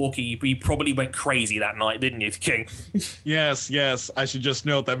loves Milwaukee. He probably went crazy that night, didn't you, King? Yes. I should just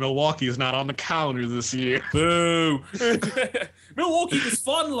note that Milwaukee is not on the calendar this year. Boo! Milwaukee was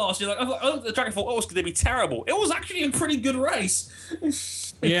fun last year. I looked at the track and thought, oh, it's going to be terrible. It was actually a pretty good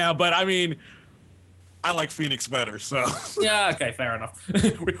race. Yeah, but I mean, I like Phoenix better, so. Yeah, okay, fair enough.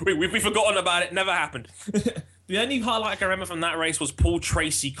 We've forgotten about it. Never happened. The only highlight I can remember from that race was Paul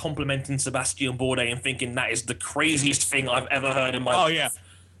Tracy complimenting Sebastian Bourdais and thinking that is the craziest thing I've ever heard in my life. Oh, yeah.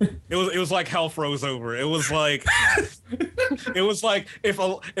 It was like hell froze over. It was like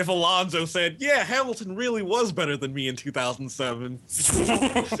if Alonso said, "Yeah, Hamilton really was better than me in 2007."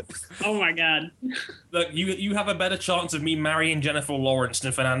 Oh my God! Look, you have a better chance of me marrying Jennifer Lawrence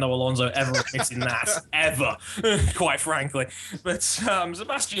than Fernando Alonso ever admitting that, ever, quite frankly. But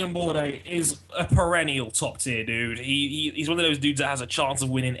Sebastian Bourdais is a perennial top tier dude. He's one of those dudes that has a chance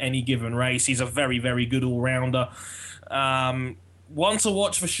of winning any given race. He's a very, very good all rounder. One to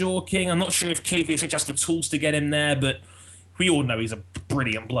watch for sure, King. I'm not sure if KVSH has the tools to get him there, but we all know he's a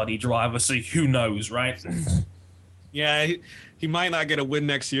brilliant bloody driver, so who knows, right? Yeah, he might not get a win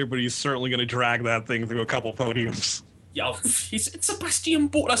next year, but he's certainly going to drag that thing through a couple podiums. Yeah, it's Sebastian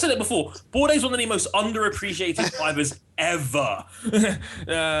Bourdais. I said it before. Bourdais is one of the most underappreciated drivers ever.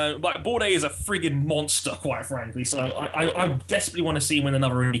 Like Bourdais is a friggin' monster, quite frankly. So I desperately want to see him win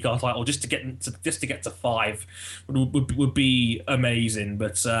another IndyCar title just to get to 5 would be amazing.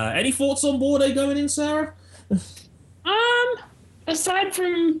 But any thoughts on Bourdais going in, Sarah? Aside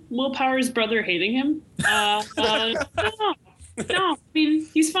from Will Power's brother hating him, no, I mean,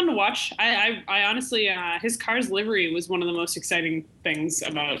 he's fun to watch. I honestly, his car's livery was one of the most exciting things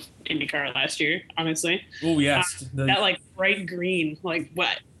about IndyCar last year, honestly. Oh, yes. That, like, bright green, like,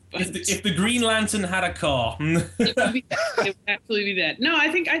 what? If the Green Lantern had a car. It would absolutely be that. No, I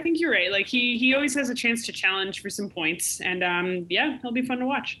think you're right. Like, he always has a chance to challenge for some points, and, yeah, he'll be fun to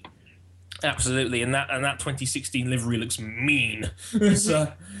watch. Absolutely, and that 2016 livery looks mean.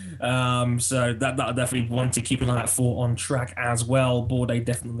 So that definitely one to keep an eye out for on track as well. Bourdais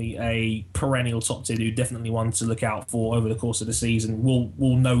definitely a perennial top tier, who definitely one to look out for over the course of the season.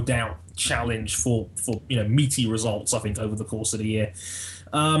 Will no doubt challenge for meaty results, I think, over the course of the year.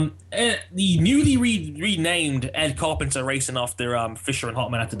 The newly renamed Ed Carpenter Racing after Fisher and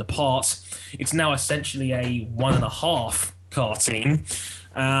Hartman had to depart, it's now essentially a 1.5 car team.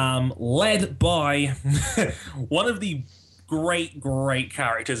 Led by one of the great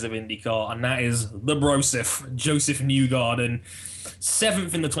characters of IndyCar, and that is the Brosif, Joseph Newgarden,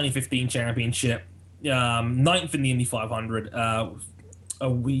 7th in the 2015 championship, 9th in the Indy 500.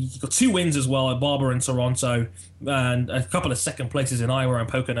 We got 2 wins as well at Barber and Toronto, and a couple of second places in Iowa and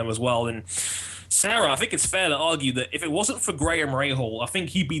Pocono as well. And Sarah, I think it's fair to argue that if it wasn't for Graham Rahal, I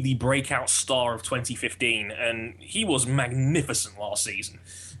think he'd be the breakout star of 2015, and he was magnificent last season.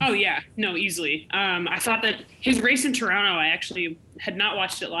 Oh, yeah. No, easily. I thought that his race in Toronto, I actually had not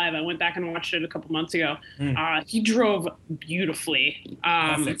watched it live. I went back and watched it a couple months ago. He drove beautifully.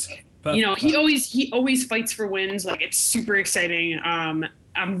 Perfect. He always fights for wins. Like, it's super exciting.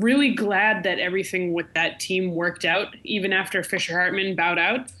 I'm really glad that everything with that team worked out, even after Fisher Hartman bowed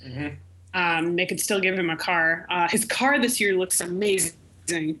out. Mm-hmm. They could still give him a car. His car this year looks amazing.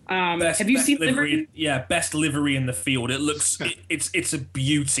 Have you seen livery? Yeah, best livery in the field. It looks, it's a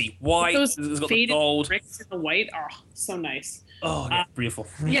beauty. White, those it's got faded the gold. bricks in the white. Oh, so nice. Oh, yeah, beautiful.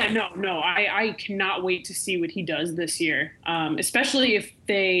 Yeah, no. I cannot wait to see what he does this year. Especially if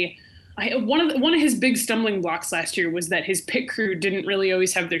they. One of his big stumbling blocks last year was that his pit crew didn't really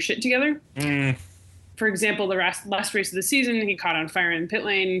always have their shit together. For example, the last race of the season, he caught on fire in the pit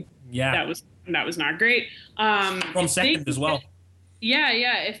lane. Yeah, that was not great. From second as well. Yeah.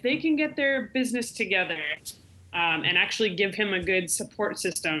 If they can get their business together and actually give him a good support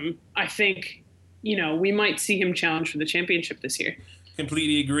system, I think we might see him challenge for the championship this year.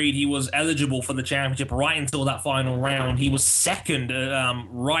 Completely agreed. He was eligible for the championship right until that final round. He was second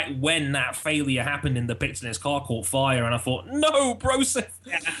right when that failure happened in the pits and his car caught fire. And I thought, no, Brosif.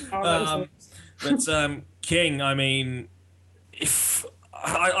 Yeah. But King, I mean, if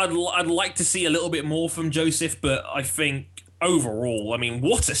I'd like to see a little bit more from Joseph, but I think overall, I mean,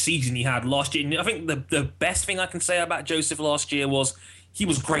 what a season he had last year. I think the best thing I can say about Joseph last year was he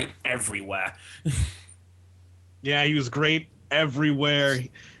was great everywhere. Yeah, he was great everywhere.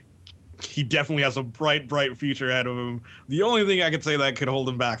 He definitely has a bright future ahead of him. The only thing I could say that could hold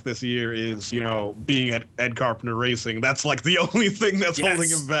him back this year is, being at Ed Carpenter Racing. That's like the only thing that's holding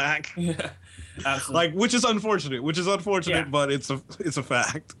him back. Yeah, absolutely. Which is unfortunate, yeah. But it's a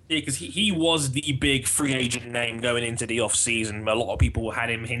fact. Yeah, because he was the big free agent name going into the off season. A lot of people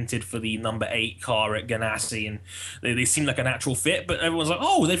had him hinted for the number 8 car at Ganassi, and they seemed like a natural fit. But everyone's like,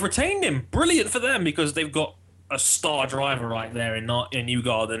 oh, they've retained him. Brilliant for them, because they've got a star driver right there in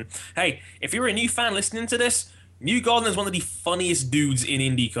Newgarden. Hey, if you're a new fan listening to this, Newgarden is one of the funniest dudes in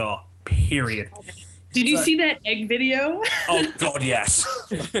IndyCar. Period. Did you see that egg video? Oh God, yes.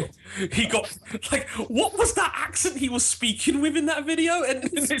 He got what was that accent he was speaking with in that video? And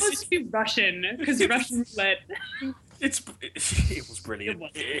it's supposed to be Russian because Russian let. It was brilliant.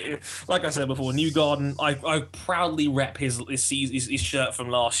 Like I said before, Newgarden. I proudly rep his shirt from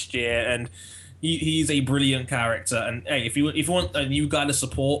last year, and he's a brilliant character. And hey, if you want a new guy to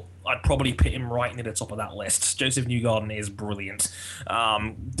support, I'd probably put him right near the top of that list. Joseph Newgarden is brilliant.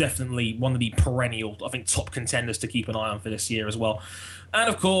 Definitely one of the perennial, I think, top contenders to keep an eye on for this year as well. And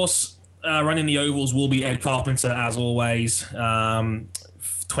of course, running the ovals will be Ed Carpenter as always.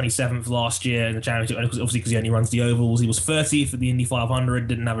 27th last year in the championship, obviously because he only runs the ovals. He was 30th at the Indy 500.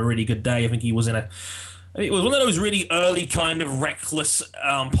 Didn't have a really good day. I think he was in It was one of those really early kind of reckless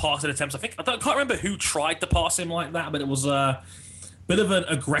passing attempts. I can't remember who tried to pass him like that, but it was a bit of an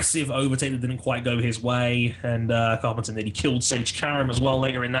aggressive overtake that didn't quite go his way, and Carpenter nearly killed Sage Karam as well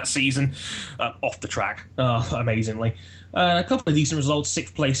later in that season, off the track, amazingly. A couple of decent results,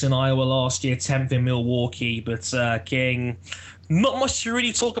 6th place in Iowa last year, 10th in Milwaukee, but King, not much to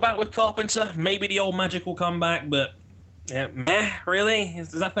really talk about with Carpenter. Maybe the old magic will come back, but yeah, meh, really?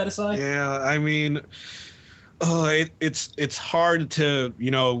 Is that fair to say? Yeah, I mean, it's hard to,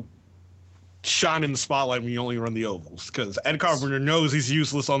 shine in the spotlight when you only run the ovals, because Ed Carpenter knows he's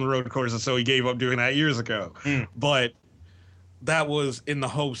useless on the road courses, so he gave up doing that years ago. But that was in the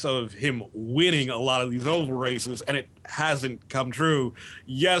hopes of him winning a lot of these oval races, and it hasn't come true.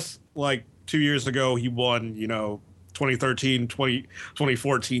 Yes, like 2 years ago, he won, 2013,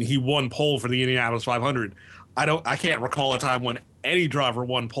 2014, he won pole for the Indianapolis 500. I can't recall a time when any driver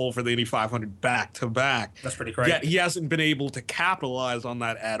won pole for the Indy 500 back to back. That's pretty crazy. Yet he hasn't been able to capitalize on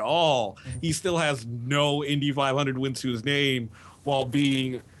that at all. He still has no Indy 500 wins to his name, while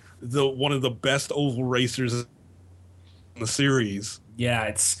being one of the best oval racers in the series. Yeah,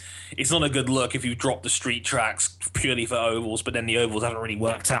 it's not a good look if you drop the street tracks purely for ovals, but then the ovals haven't really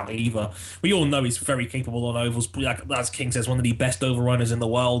worked out either. We all know he's very capable on ovals. Like, as King says, one of the best oval runners in the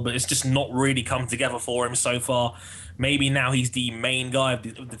world, but it's just not really come together for him so far. Maybe now he's the main guy of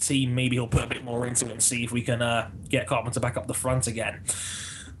the team. Maybe he'll put a bit more into it and see if we can get Carpenter back up the front again.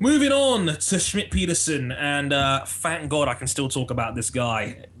 Moving on to Schmidt-Peterson, and thank God I can still talk about this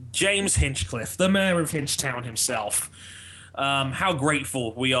guy. James Hinchcliffe, the mayor of Hinchtown himself. How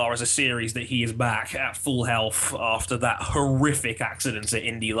grateful we are as a series that he is back at full health after that horrific accident at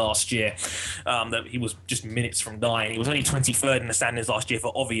Indy last year. That he was just minutes from dying. He was only 23rd in the standings last year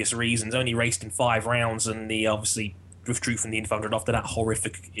for obvious reasons, only raced in 5 rounds, and he obviously withdrew from the Indy 500 after that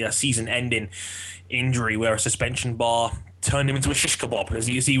horrific season-ending injury where a suspension bar turned him into a shish kebab. Is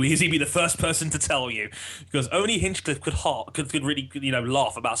he be the first person to tell you? Because only Hinchcliffe could really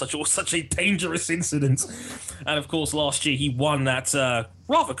laugh about such a dangerous incident. And of course, last year he won that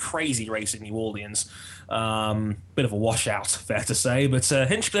rather crazy race in New Orleans. Bit of a washout, fair to say. But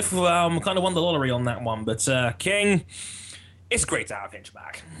Hinchcliffe kind of won the lottery on that one. But King, it's great to have Hinch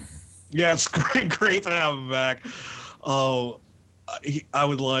back. Yeah, it's great to have him back. Oh, I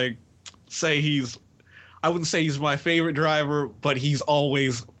would say I wouldn't say he's my favorite driver, but he's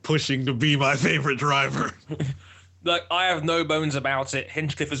always pushing to be my favorite driver. Look, I have no bones about it.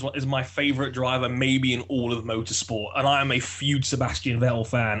 Hinchcliffe is my favorite driver, maybe in all of motorsport, and I am a huge Sebastian Vettel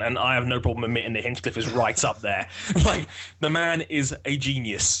fan, and I have no problem admitting that Hinchcliffe is right up there. Like, the man is a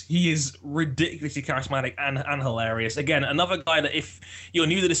genius. He is ridiculously charismatic and hilarious. Again, another guy that if you're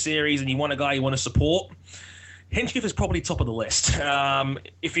new to the series and you want a guy you want to support, Hinchcliffe is probably top of the list.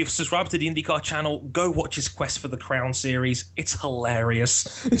 If you've subscribed to the IndyCar channel, go watch his Quest for the Crown series. It's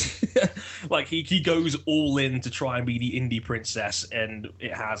hilarious. Like, he goes all in to try and be the Indy princess, and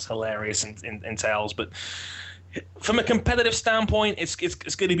it has hilarious entails. But from a competitive standpoint, it's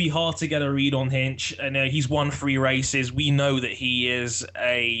going to be hard to get a read on Hinch. And he's won 3 races. We know that he is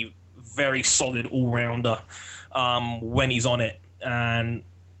a very solid all-rounder when he's on it. And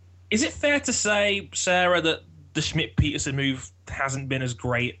is it fair to say, Sarah, that the Schmidt-Peterson move hasn't been as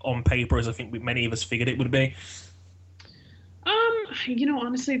great on paper as I think many of us figured it would be?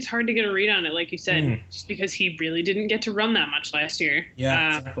 Honestly, it's hard to get a read on it, like you said, just because he really didn't get to run that much last year.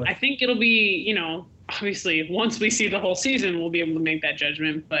 Yeah, exactly. I think it'll be, obviously, once we see the whole season, we'll be able to make that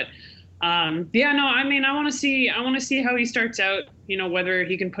judgment. But I want to see how he starts out, whether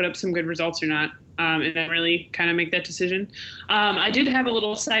he can put up some good results or not. And then really kind of make that decision. I did have a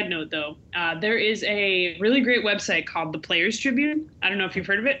little side note, though. There is a really great website called the Players Tribune. I don't know if you've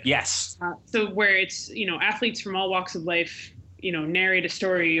heard of it. Yes. So where it's, athletes from all walks of life, narrate a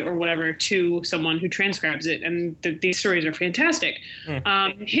story or whatever to someone who transcribes it. And these stories are fantastic.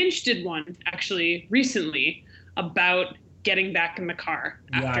 Hinch did one, actually, recently about getting back in the car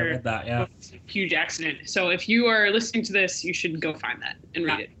after a huge accident. So if you are listening to this, you should go find that and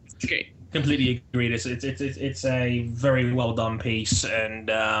read it. It's great. Completely agreed. It's a very well done piece, and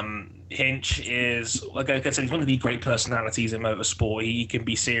Hinch is, like I said, he's one of the great personalities in motorsport. He can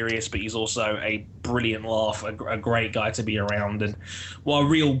be serious, but he's also a brilliant laugh, a great guy to be around, and a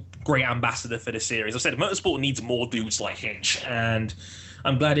real great ambassador for the series. I said motorsport needs more dudes like Hinch, and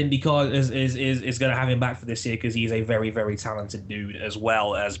I'm glad IndyCar is going to have him back for this year because he's a very, very talented dude as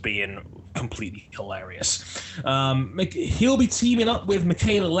well as being completely hilarious. He'll be teaming up with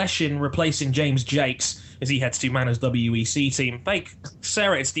Michaela Leshin, replacing James Jakes, as he heads to Mano's WEC team. Hey,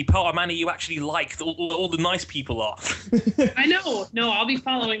 Sarah, it's the part of Mano you actually like. All the nice people are. I know. No, I'll be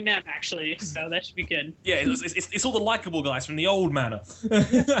following them, actually, so that should be good. Yeah, it's all the likable guys from the old Mano.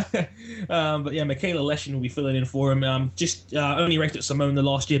 But yeah, Michaela Leshin will be filling in for him. Just only ranked at Simona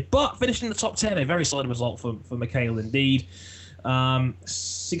last year, but finished in the top 10. A very solid result for Michaela indeed.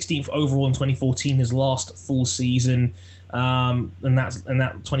 16th overall in 2014, his last full season. And that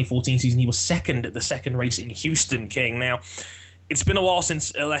 2014 season, he was second at the second race in Houston, King. Now, it's been a while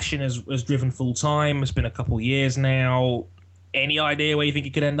since Aleshin has driven full time. It's been a couple years now. Any idea where you think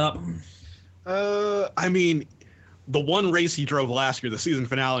he could end up? I mean, the one race he drove last year, the season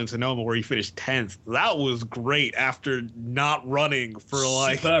finale in Sonoma, where he finished 10th, that was great after not running for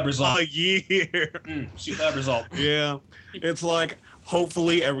like a year. Superb result. Yeah. It's like,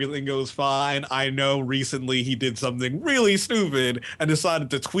 hopefully everything goes fine. I know recently he did something really stupid and decided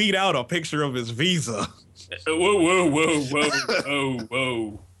to tweet out a picture of his visa. Whoa.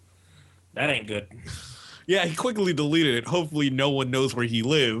 That ain't good. Yeah, he quickly deleted it. Hopefully no one knows where he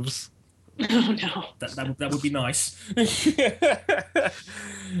lives. Oh, no. That would be nice.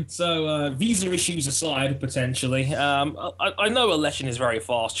 So, visa issues aside, potentially, I know Aleshin is very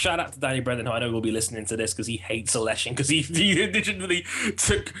fast. Shout out to Danny Brennan, who I know will be listening to this because he hates Aleshin because he digitally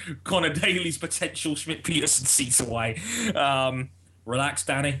took Connor Daly's potential Schmidt-Peterson seats away. Relax,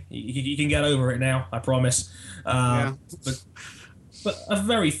 Danny. You can get over it now, I promise. Yeah. But a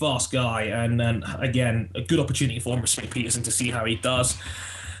very fast guy, and again, a good opportunity for him, Schmidt-Peterson, to see how he does.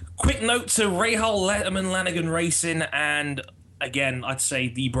 Quick note to Rahal Letterman Lanigan Racing, and again, I'd say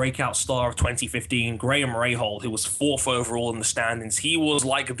the breakout star of 2015, Graham Rahal, who was 4th overall in the standings. He was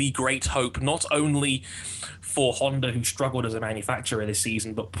like the great hope, not only for Honda, who struggled as a manufacturer this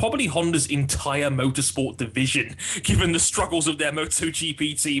season, but probably Honda's entire motorsport division, given the struggles of their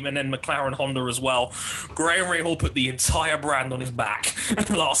MotoGP team and then McLaren Honda as well. Graham Rahal put the entire brand on his back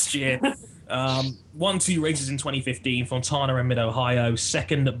last year. Won 2 races in 2015, Fontana and Mid-Ohio,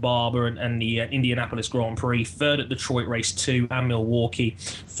 2nd at Barber and the Indianapolis Grand Prix, 3rd at Detroit Race 2 and Milwaukee,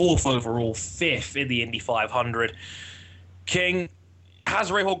 4th overall, 5th in the Indy 500. King, has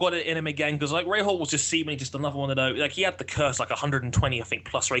Rahal got it in him again? Because like Rahal was just seemingly just another one of those. Like he had the curse, like 120, I think,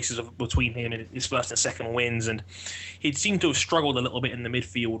 plus races between him and his first and second wins, and he'd seemed to have struggled a little bit in the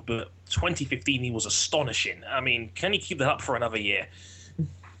midfield. But 2015, he was astonishing. I mean, can he keep that up for another year?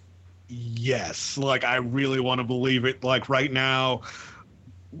 Yes, like I really want to believe it. Like right now,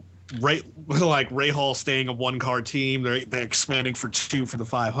 Rahal staying a 1-car team. They're expanding for 2 for the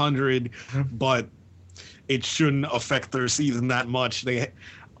 500, but it shouldn't affect their season that much.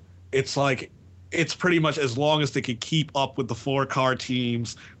 It's pretty much as long as they could keep up with the 4-car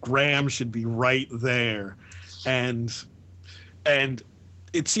teams, Graham should be right there, and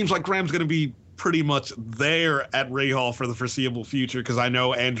it seems like Graham's going to be pretty much there at Rahal for the foreseeable future, because I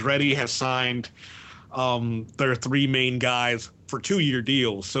know Andretti has signed their 3 main guys for 2-year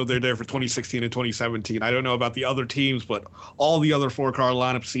deals, so they're there for 2016 and 2017. I don't know about the other teams, but all the other 4-car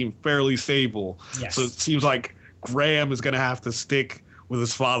lineups seem fairly stable. Yes. So it seems like Graham is going to have to stick with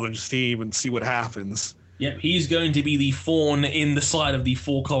his father's team and see what happens. Yep, he's going to be the thorn in the side of the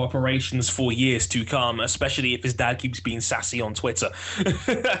 4-car operations for years to come, especially if his dad keeps being sassy on Twitter.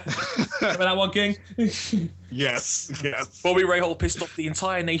 Remember that one, King? Yes. Bobby Rahal pissed off the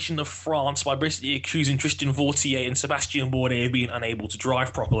entire nation of France by basically accusing Tristan Vautier and Sebastien Bourdais of being unable to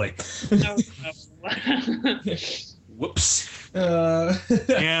drive properly. No. Whoops.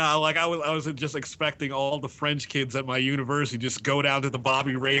 Yeah, like I was just expecting all the French kids at my university just go down to the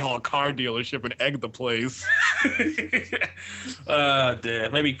Bobby Rahal car dealership and egg the place. Dear.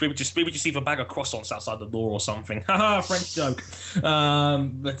 Maybe just leave a bag of croissants outside the door or something. Haha, French joke.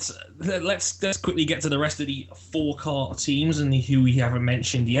 But let's quickly get to the rest of the 4-car teams and who we haven't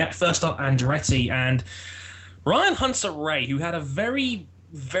mentioned yet. First up, Andretti and Ryan Hunter-Reay, who had a very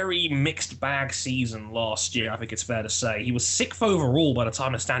mixed bag season last year, I think it's fair to say. He was 6th overall by the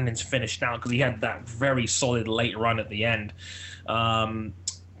time the standings finished out because he had that very solid late run at the end.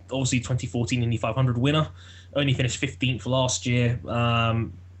 Obviously, 2014 Indy 500 winner. Only finished 15th last year.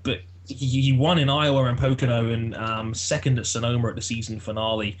 But he won in Iowa and Pocono and 2nd at Sonoma at the season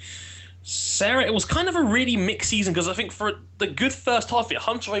finale. Sarah, it was kind of a really mixed season because I think for the good first half of it,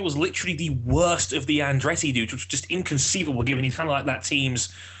 Hunter-Reay was literally the worst of the Andretti dudes, which was just inconceivable given he's kind of like that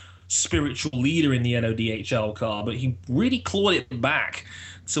team's spiritual leader in the NODHL car. But he really clawed it back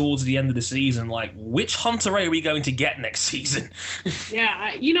towards the end of the season. Like, which Hunter-Reay are we going to get next season?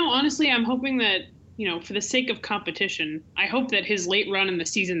 Yeah, honestly, I'm hoping that, for the sake of competition, I hope that his late run in the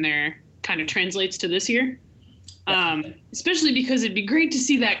season there kind of translates to this year. Especially because it'd be great to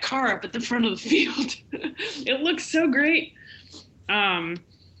see that car up at the front of the field. It looks so great.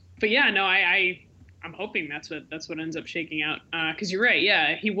 But yeah, no, I'm hoping that's what ends up shaking out. Because you're right,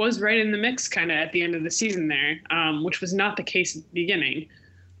 yeah, he was right in the mix kind of at the end of the season there, which was not the case at the beginning.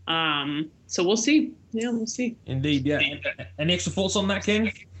 So we'll see. Yeah, we'll see. Indeed, yeah. Any extra thoughts on that,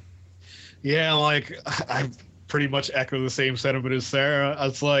 King? Yeah, like I pretty much echo the same sentiment as Sarah.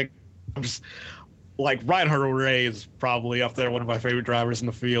 It's like I'm just like Ryan Hunter-Reay is probably up there, one of my favorite drivers in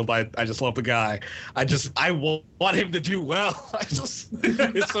the field. I just love the guy. I want him to do well.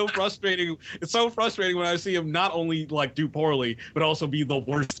 It's so frustrating. It's so frustrating when I see him not only like do poorly, but also be the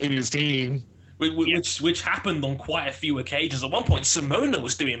worst in his team. Which happened on quite a few occasions. At one point, Simona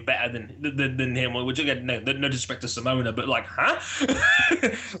was doing better than him. Which again, no disrespect to Simona, but like, huh?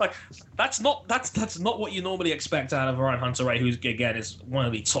 Like that's not what you normally expect out of Ryan Hunter-Reay, who's again is one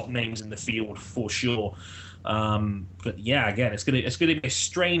of the top names in the field for sure. But yeah, again, it's gonna be a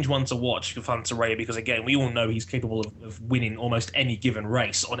strange one to watch for Hunter-Reay because again, we all know he's capable of winning almost any given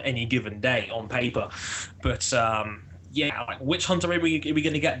race on any given day on paper, but. Yeah, like which Hunter-Reay are we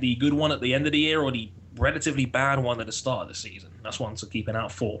going to get? The good one at the end of the year or the relatively bad one at the start of the season? That's one to keep an eye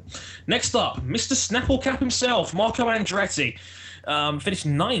out for. Next up, Mr. Snapplecap himself, Marco Andretti. Finished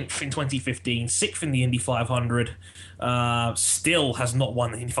 9th in 2015, 6th in the Indy 500. Still has not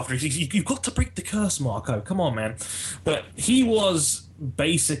won the Indy 500. You've got to break the curse, Marco. Come on, man. But he was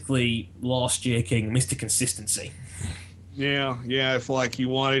basically last year, King, Mr. Consistency. Yeah. If you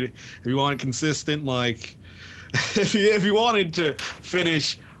wanted consistent, like. If you wanted to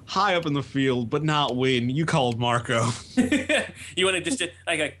finish high up in the field but not win, you called Marco. You wanted just to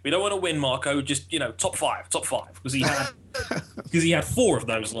okay, we don't want to win, Marco. Just top five, because he had 4 of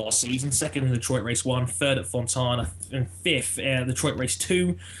those last season. 2nd in Detroit Race 1, 3rd at Fontana, and 5th Detroit Race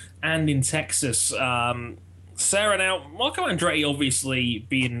 2, and in Texas. Sarah, now Marco Andretti, obviously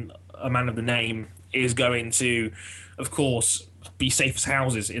being a man of the name, is going to, of course, be safe as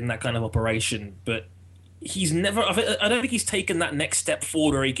houses in that kind of operation, but. He's never. I don't think he's taken that next step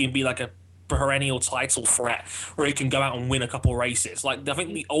forward where he can be like a perennial title threat, where he can go out and win a couple races. Like I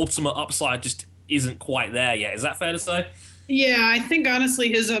think the ultimate upside just isn't quite there yet. Is that fair to say? Yeah, I think honestly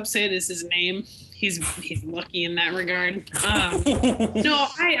his upside is his name. He's lucky in that regard. No,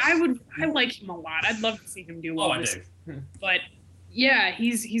 I like him a lot. I'd love to see him do well. Oh, I do. But yeah,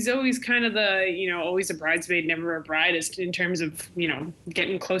 he's always kind of the always a bridesmaid, never a bride, in terms of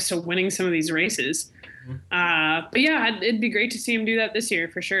getting close to winning some of these races. But yeah, it'd be great to see him do that this year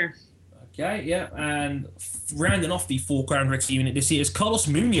for sure. Okay, yeah, and rounding off the 4 Grand Prix unit this year is Carlos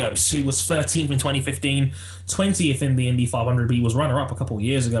Munoz, who was 13th in 2015, 20th in the Indy 500, but he was runner-up a couple of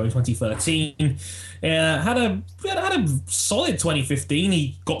years ago in 2013. Had a solid 2015.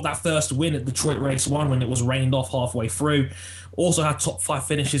 He got that first win at Detroit Race 1 when it was rained off halfway through. Also had top 5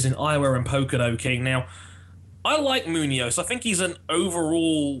 finishes in Iowa and Pocono, King. Now, I like Munoz. I think he's an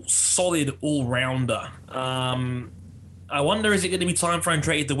overall solid all-rounder. I wonder, is it going to be time for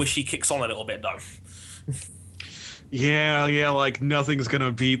Andretti to wish he kicks on a little bit, though? Yeah, like nothing's going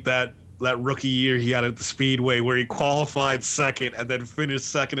to beat that rookie year he had at the Speedway where he qualified 2nd and then finished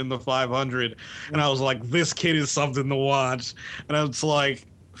 2nd in the 500. And I was like, this kid is something to watch. And I was like,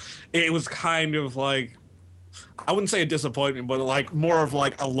 it was kind of like, I wouldn't say a disappointment, but like more of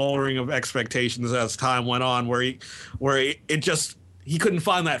like a lowering of expectations as time went on, where he couldn't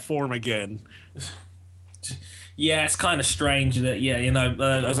find that form again. Yeah, it's kind of strange that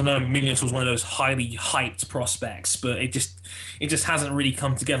as I know, Munoz was one of those highly hyped prospects, but it just hasn't really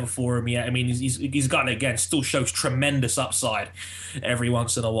come together for him yet. I mean, he's gotten again, still shows tremendous upside every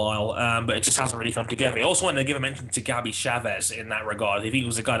once in a while, but it just hasn't really come together. I also wanted to give a mention to Gabby Chavez in that regard. He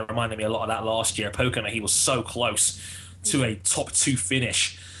was a guy that reminded me a lot of that last year at Pocono. He was so close to a top 2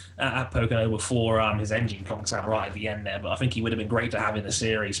 finish at Pocono before his engine conked out right at the end there, but I think he would have been great to have in the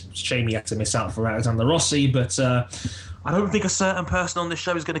series. Shame he had to miss out for Alexander Rossi, but I don't think a certain person on this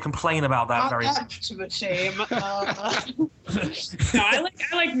show is going to complain about that very much. Much of a shame. No, I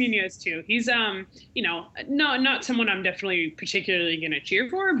like Munoz too. He's not someone I'm definitely particularly going to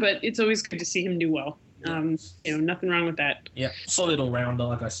cheer for, but it's always good to see him do well. Nothing wrong with that. Yeah, solid all rounder,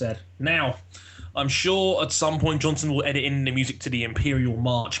 like I said. Now, I'm sure at some point Johnson will edit in the music to the Imperial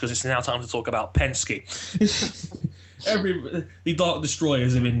March because it's now time to talk about Penske. The Dark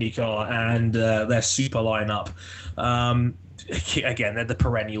Destroyers of IndyCar and their super lineup. Again, they're the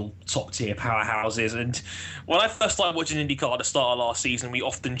perennial top-tier powerhouses. And when I first started watching IndyCar at the start of last season, we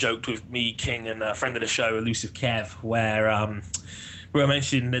often joked with me, King, and a friend of the show, Elusive Kev, where we were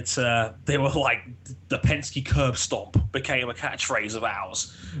mentioning that they were like the Penske curb stomp became a catchphrase of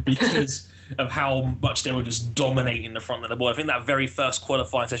ours because of how much they were just dominating the front of the board. I think that very first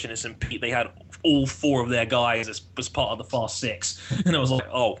qualifying session in St. Pete, they had all 4 of their guys as part of the Fast Six, and it was like,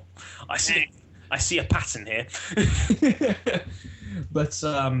 oh, I see a pattern here. But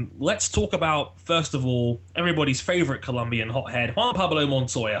let's talk about, first of all, everybody's favorite Colombian hothead, Juan Pablo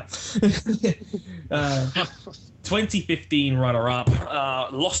Montoya. 2015 runner-up,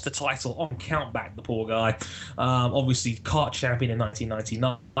 lost the title on countback, the poor guy. Obviously, kart champion in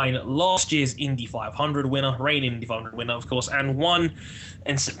 1999, last year's Indy 500 winner, reigning Indy 500 winner, of course, and won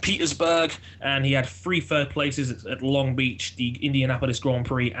in St. Petersburg, and he had 3 third places at Long Beach, the Indianapolis Grand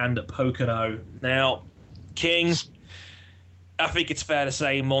Prix, and at Pocono. Now, King, I think it's fair to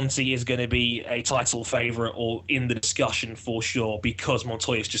say Monty is going to be a title favourite or in the discussion for sure, because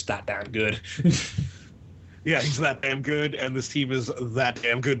Montoya is just that damn good. Yeah, he's that damn good, and this team is that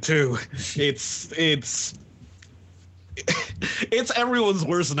damn good too. It's everyone's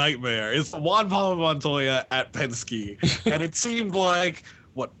worst nightmare. It's Juan Pablo Montoya at Penske, and it seemed like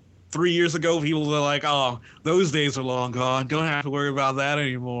 3 years ago people were like, "Oh, those days are long gone. Don't have to worry about that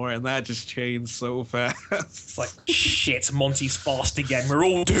anymore," and that just changed so fast. It's like, shit, Monty's fast again. We're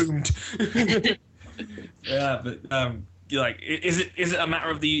all doomed. Yeah, but like, is it a matter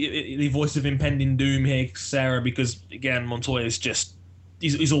of the voice of impending doom here, Sarah? Because again, Montoya is just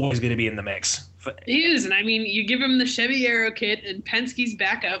he's always going to be in the mix. He is, and I mean, you give him the Chevy Aero kit and Penske's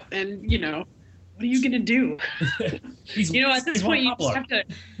backup, and what are you going to do? At this point,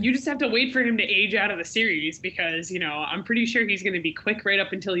 you just have to wait for him to age out of the series, because I'm pretty sure he's going to be quick right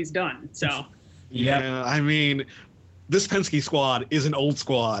up until he's done. So yeah, I mean, this Penske squad is an old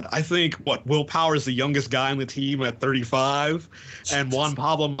squad. I think, Will Power is the youngest guy on the team at 35, and Juan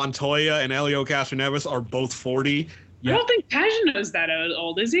Pablo Montoya and Helio Castroneves are both 40. I don't think Pagano's that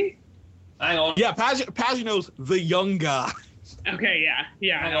old, is he? Hang on. Yeah, Pagano's the young guy. Okay,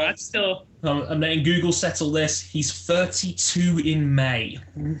 yeah. No, that's still... I'm letting Google settle this. He's 32 in May.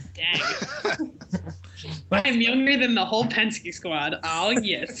 Dang. I'm younger than the whole Penske squad. Oh,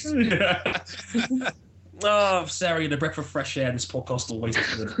 yes. Oh, Sarah, the breath of fresh air. This podcast always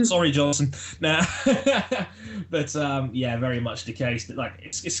good. Sorry, Johnson. Nah. But yeah, very much the case. That, like,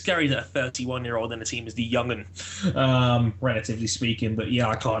 it's scary that a 31-year-old in the team is the young'un, relatively speaking. But yeah,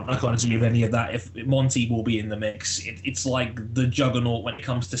 I can't agree with any of that. If Monty will be in the mix, it's like the juggernaut when it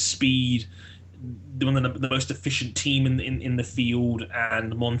comes to speed. One of the most efficient team in the field,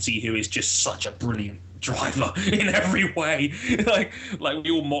 and Monty, who is just such a brilliant driver in every way. like we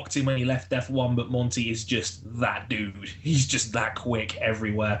all mocked him when he left F1, but Monty is just that dude. He's just that quick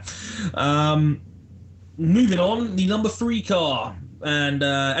everywhere. Moving on, the number 3 car, and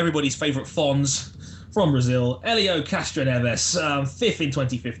everybody's favourite Fonz from Brazil, Helio Castroneves, 5th in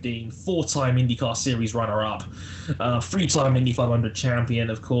 2015, 4-time IndyCar Series runner-up, 3-time Indy 500 champion,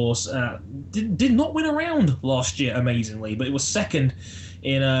 of course. Did not win a round last year, amazingly, but it was 2nd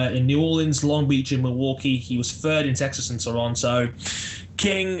in New Orleans, Long Beach, and Milwaukee. He was 3rd in Texas and Toronto.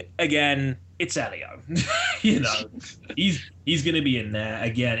 King, again, it's Helio. He's going to be in there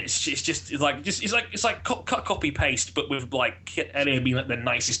again. It's like cut, copy, paste, but with like Helio being like the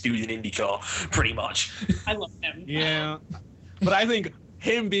nicest dude in IndyCar, pretty much. I love him. Yeah, but I think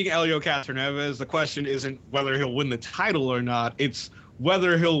him being Helio Castroneves, the question isn't whether he'll win the title or not. It's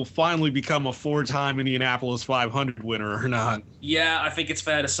whether he'll finally become a 4-time Indianapolis 500 winner or not. Yeah, I think it's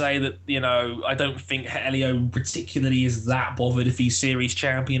fair to say that, I don't think Helio particularly is that bothered if he's series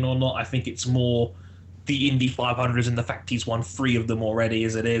champion or not. I think it's more the Indy 500s and the fact he's won 3 of them already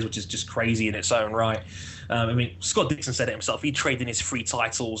as it is, which is just crazy in its own right. Scott Dixon said it himself. He traded his 3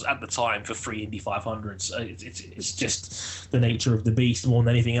 titles at the time for 3 Indy 500s. It's just the nature of the beast more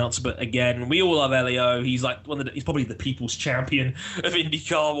than anything else. But again, we all love Helio. He's like he's probably the people's champion of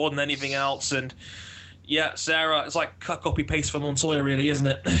IndyCar more than anything else. And yeah, Sarah, it's like cut, copy, paste for Montoya, really, isn't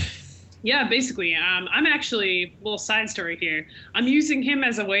it? Yeah, basically. I'm actually, little side story here. I'm using him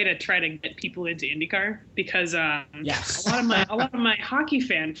as a way to try to get people into IndyCar, because yes. a lot of my hockey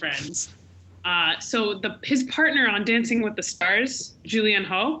fan friends. So his partner on Dancing with the Stars, Julianne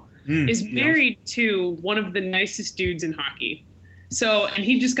Ho, is married to one of the nicest dudes in hockey. So, and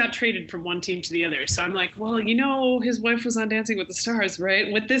he just got traded from one team to the other. So I'm like, well, his wife was on Dancing with the Stars,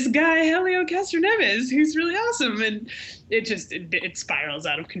 right? With this guy, Helio Castroneves, who's really awesome. And it spirals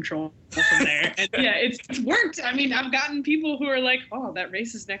out of control from there. And yeah, it's worked. I mean, I've gotten people who are like, oh, that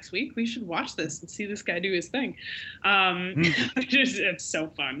race is next week. We should watch this and see this guy do his thing. It's so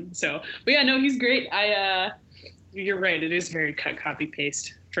fun. So, but yeah, no, he's great. You're right. It is very cut, copy,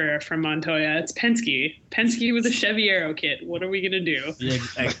 paste. for Montoya. It's Penske. Penske with a Chevy Aero kit. What are we gonna do?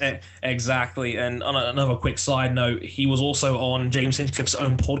 Yeah, exactly. And on another quick side note, he was also on James Hinchcliffe's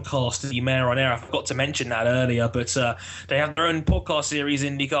own podcast, The Mayor on Air. I forgot to mention that earlier, but they have their own podcast series,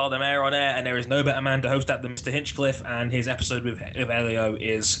 IndyCar, The Mayor on Air, and there is no better man to host that than Mr. Hinchcliffe. And his episode with Elio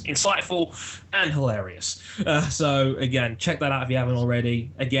is insightful and hilarious. So again, check that out if you haven't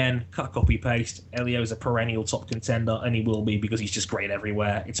already. Again, cut, copy, paste. Elio is a perennial top contender, and he will be because he's just great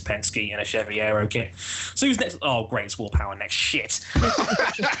everywhere. It's Penske and a Chevy Aero kit. So who's next? Oh, great, it's Will Power next. Shit. Will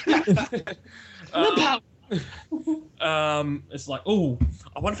Power. It's like, oh,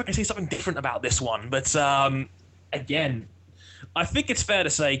 I wonder if I can say something different about this one. But again, I think it's fair to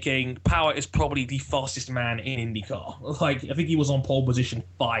say, King, Power is probably the fastest man in IndyCar. Like, I think he was on pole position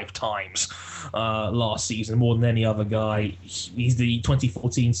 5 times last season, more than any other guy. He's the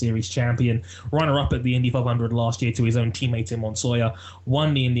 2014 Series champion, runner-up at the Indy 500 last year to his own teammate Tim Montoya,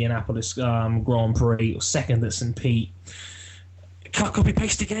 won the Indianapolis Grand Prix, second at St. Pete. Cut, copy,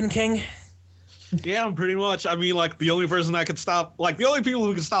 paste again, King? Yeah, pretty much. I mean, like, the only person that could stop, like, the only people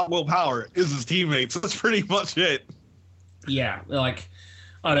who can stop Will Power is his teammates. That's pretty much it. Yeah, like,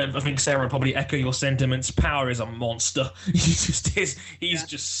 I think Sarah would probably echo your sentiments. Power is a monster. He just is. He's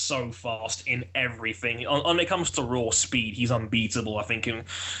just so fast in everything. When it comes to raw speed, he's unbeatable. I think, at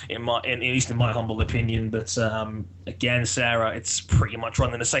least in my humble opinion. But again, Sarah, it's pretty much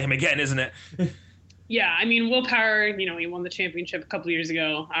running the same again, isn't it? Yeah, I mean, Will Power, he won the championship a couple years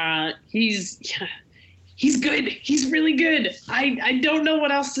ago. He's good. He's really good. I don't know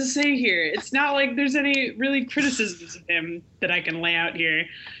what else to say here. It's not like there's any really criticisms of him that I can lay out here.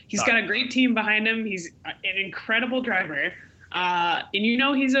 He's got a great team behind him. He's an incredible driver. And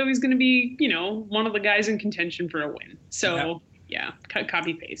he's always going to be, one of the guys in contention for a win. So,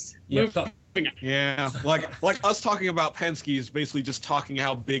 copy paste. Yeah, like us talking about Penske is basically just talking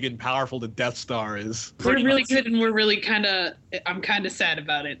how big and powerful the Death Star is. We're really good, and we're really I'm kind of sad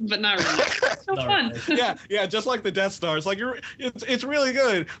about it, but not really. It's so fun. Yeah, just like the Death Star. It's like it's really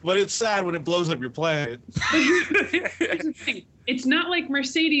good, but it's sad when it blows up your planet. Here's the thing. It's not like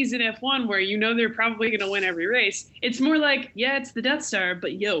Mercedes in F1 where they're probably going to win every race. It's more like, it's the Death Star,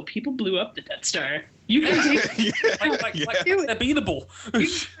 but people blew up the Death Star. You can take they're beatable. You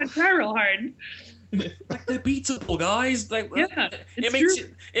can try real hard. Like, they're beatable, guys. Like,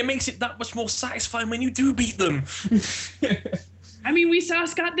 it makes it that much more satisfying when you do beat them. I mean, we saw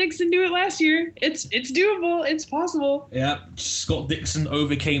Scott Dixon do it last year. It's doable. It's possible. Yeah, Scott Dixon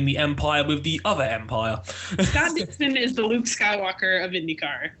overcame the Empire with the other Empire. Scott Dixon is the Luke Skywalker of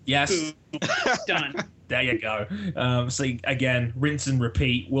IndyCar. Yes. Done. There you go. So again, rinse and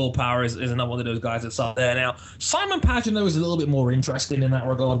repeat. Will Power is another one of those guys that's up there now. Simon Pagenaud is a little bit more interesting in that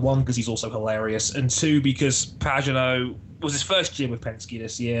regard. 1, because he's also hilarious, and 2, because Pagenaud was his first year with Penske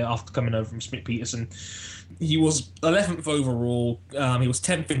this year after coming over from Schmidt-Peterson. He was 11th overall. He was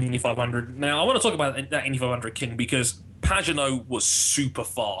 10th in the Indy 500. Now, I want to talk about that Indy 500, King, because Pagenaud was super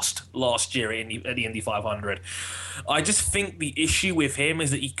fast last year at the Indy 500. I just think the issue with him is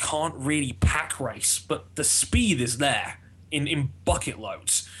that he can't really pack race, but the speed is there in bucket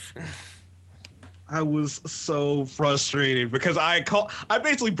loads. I was so frustrated because I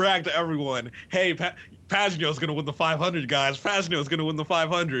basically bragged to everyone, hey, Pagenaud's going to win the 500, guys. Pagenaud's going to win the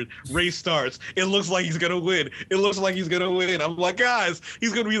 500. Race starts. It looks like he's going to win. I'm like, guys,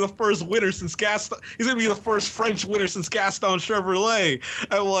 he's going to be the first winner since Gaston. He's going to be the first French winner since Gaston Chevrolet.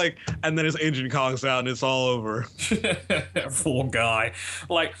 I'm like, and then his engine conks out and it's all over. Poor guy.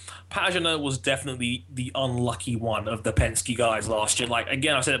 Like, Pagenaud was definitely the unlucky one of the Penske guys last year. Like,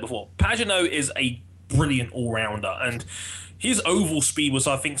 again, I've said it before. Pagenaud is a brilliant all-rounder, and his oval speed was,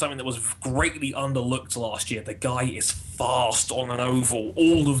 I think, something that was greatly underlooked last year. The guy is fast on an oval,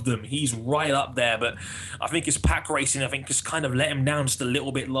 all of them. He's right up there, but I think his pack racing, just kind of let him down just a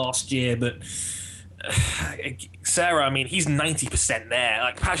little bit last year. But Sarah, I mean, he's 90% there.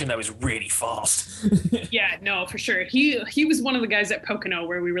 Like, Pagenaud is really fast. Yeah, no, for sure. He was one of the guys at Pocono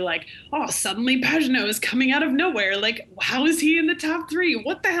where we were like, oh, suddenly Pagenaud is coming out of nowhere. Like, how is he in the top 3?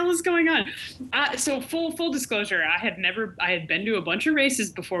 What the hell is going on? So full disclosure, I had been to a bunch of races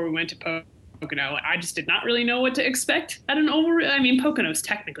before we went to Pocono. I just did not really know what to expect at an oval. I mean, Pocono's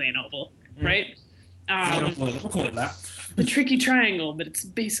technically an oval, right? We'll call it that. The tricky triangle, but it's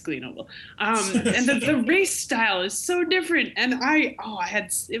basically an oval. And the race style is so different. And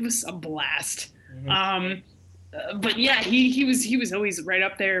it was a blast. Mm-hmm. But yeah, he was always right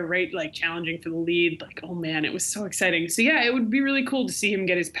up there, right, like challenging for the lead. Like, oh man, it was so exciting. So yeah, it would be really cool to see him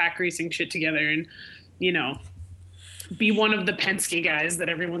get his pack racing shit together and, be one of the Penske guys that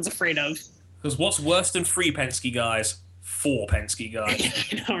everyone's afraid of. Because what's worse than 3 Penske guys? 4 Penske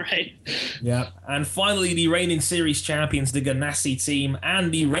guys. All right. Yeah. And finally, the reigning series champions, the Ganassi team,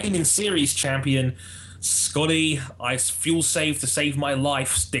 and the reigning series champion, Scotty, I fuel save to save my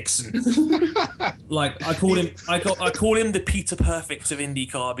life, Dixon. Like I call him the Peter Perfect of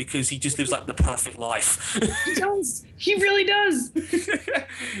IndyCar because he just lives like the perfect life. He does. He really does.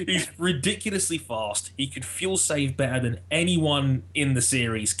 He's ridiculously fast. He can fuel save better than anyone in the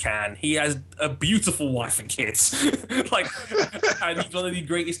series can. He has a beautiful wife and kids. And he's one of the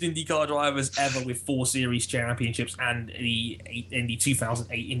greatest IndyCar drivers ever with 4 series championships and the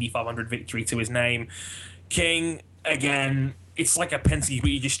 2008 Indy 500 victory to his name. King, again, it's like a Penske, but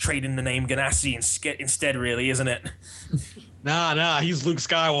you just trade in the name Ganassi instead, really, isn't it? Nah, he's Luke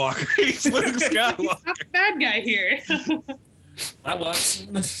Skywalker. He's Luke Skywalker. He's not the bad guy here. That works.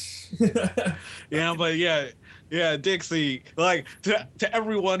 Yeah, Dixie, like, to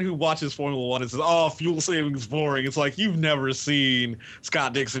everyone who watches Formula One and says, oh, fuel saving's boring, it's like you've never seen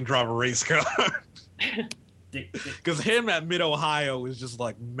Scott Dixon drive a race car. Because him at Mid-Ohio is just,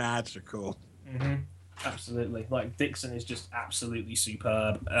 like, magical. Mm-hmm. Absolutely. Like, Dixon is just absolutely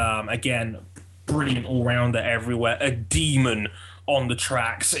superb. Again, brilliant all-rounder everywhere. A demon on the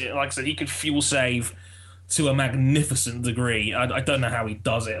tracks. Like I said, he could fuel save to a magnificent degree. I don't know how he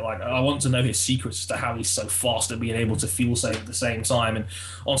does it. Like, I want to know his secrets as to how he's so fast at being able to fuel save at the same time. And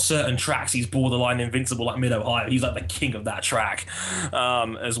on certain tracks, he's borderline invincible, like Mid-Ohio. He's like the king of that track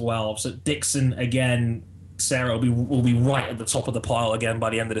as well. So Dixon, again, Sarah will be right at the top of the pile again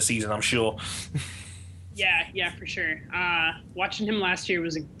by the end of the season, I'm sure. Yeah, for sure. Watching him last year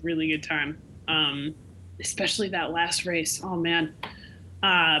was a really good time, especially that last race. Oh, man.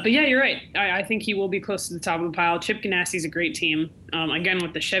 But yeah, you're right. I think he will be close to the top of the pile. Chip Ganassi's a great team. Again,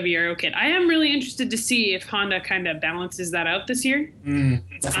 with the Chevy Aero kit. I am really interested to see if Honda kind of balances that out this year.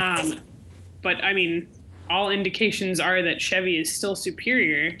 But, I mean, all indications are that Chevy is still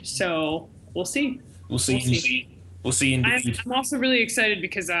superior, so we'll see. We'll see indeed. I'm also really excited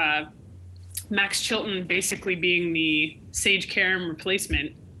because Max Chilton basically being the Sage Karam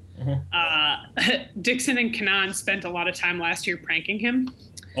replacement. Dixon and Kanaan spent a lot of time last year pranking him.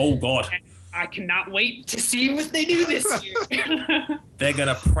 Oh, God. And I cannot wait to see what they do this year. They're going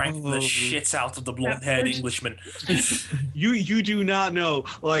to prank the shit out of the blonde-haired Englishman. You do not know.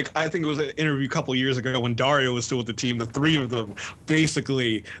 Like, I think it was an interview a couple years ago when Dario was still with the team. The 3 of them,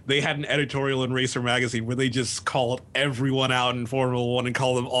 basically, they had an editorial in Racer Magazine where they just called everyone out in Formula One and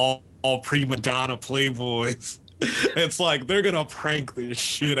called them all prima donna playboys. It's like they're gonna prank the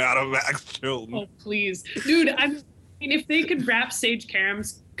shit out of Max Chilton. Oh, please. Dude, I mean, if they could wrap Sage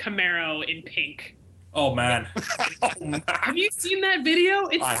Karam's Camaro in pink. Oh, man. Have you seen that video?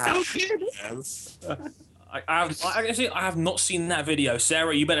 It's so good. Yes. I have not seen that video.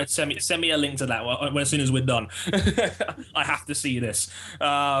 Sarah, you better send me a link to that as soon as we're done. I have to see this.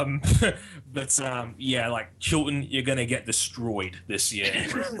 Yeah, like Chilton, you're gonna get destroyed this year.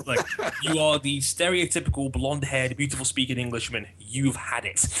 Like, you are the stereotypical blonde-haired, beautiful-speaking Englishman. You've had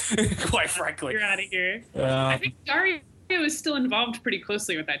it, quite frankly. You're out of here. I think Dario is still involved pretty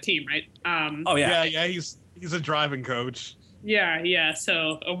closely with that team, right? Yeah. He's a driving coach. Yeah.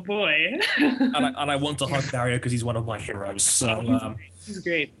 So, oh boy. and I want to hug Dario because he's one of my heroes. So he's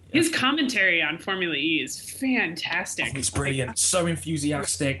great. His commentary on Formula E is fantastic. He's brilliant. So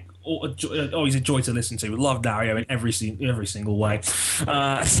enthusiastic. He's a joy to listen to. Love Dario in every single way.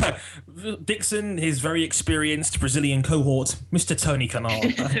 So Dixon, his very experienced Brazilian cohort, Mr. Tony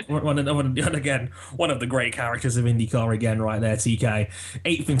Kanaan, again, one of the great characters of IndyCar again, right there. TK,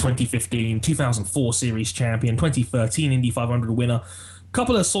 8th in 2015, 2004 Series champion, 2013 Indy 500 winner.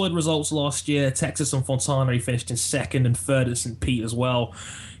 Couple of solid results last year. Texas and Fontana, he finished in 2nd and 3rd at St. Pete as well.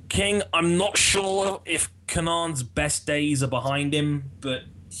 King, I'm not sure if Kanaan's best days are behind him, but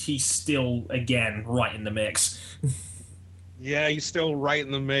he's still, again, right in the mix. Yeah, he's still right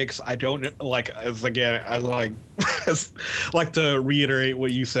in the mix. I don't like like to reiterate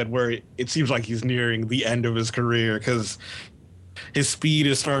what you said, where it seems like he's nearing the end of his career because his speed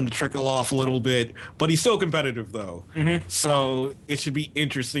is starting to trickle off a little bit, but he's still competitive though. Mm-hmm. So it should be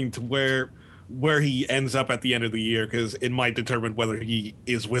interesting to where he ends up at the end of the year, because it might determine whether he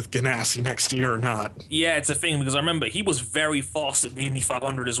is with Ganassi next year or not. Yeah, it's a thing, because I remember he was very fast at the Indy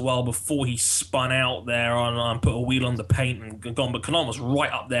 500 as well before he spun out there on put a wheel on the paint and gone. But Kanaan was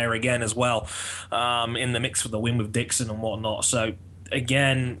right up there again as well, in the mix for the win with Dixon and whatnot. So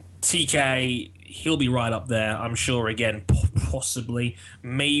again, TK, he'll be right up there, I'm sure. Again, possibly,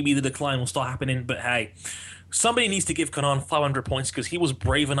 maybe the decline will start happening, but hey, somebody needs to give Kanaan 500 points because he was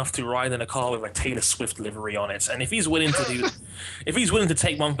brave enough to ride in a car with a Taylor Swift livery on it. And if he's willing to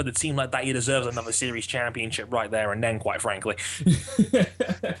take one for the team like that, he deserves another series championship right there and then, quite frankly.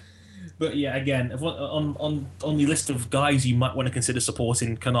 But yeah, again, on the list of guys you might want to consider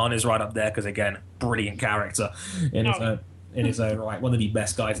supporting, Kanaan is right up there because, again, brilliant character in his own right. One of the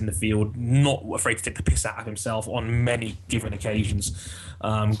best guys in the field, not afraid to take the piss out of himself on many different occasions.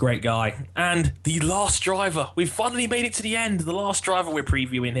 Great guy. And the last driver. We've finally made it to the end. The last driver we're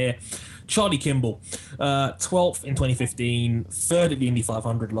previewing here. Charlie Kimball. 12th in 2015, 3rd at the Indy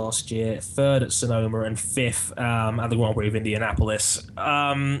 500 last year, 3rd at Sonoma, and 5th at the Grand Prix of Indianapolis.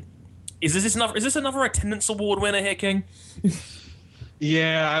 Is this another attendance award winner here, King?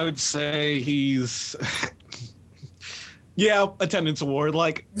 Yeah, I would say he's... Yeah, attendance award.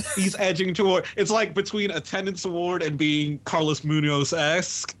 Like, he's edging toward... It's like between attendance award and being Carlos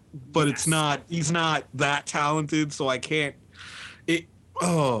Munoz-esque, but it's not... He's not that talented, so I can't...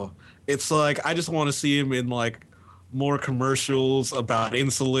 It's like, I just want to see him in, like, more commercials about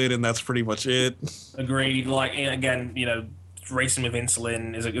insulin, and that's pretty much it. Agreed. Like, again, racing with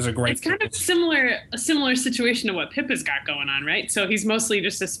insulin is a great... It's kind of a similar situation to what Pippa's got going on, right? So he's mostly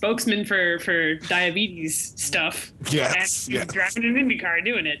just a spokesman for diabetes stuff. Yes, and he's driving an IndyCar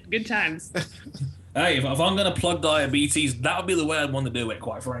doing it. Good times. Hey, if I'm going to plug diabetes, that would be the way I'd want to do it,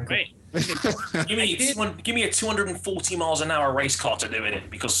 quite frankly. Right. Give me a 240 miles an hour race car to do it,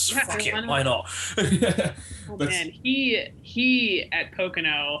 because fuck it, why not? Man, he at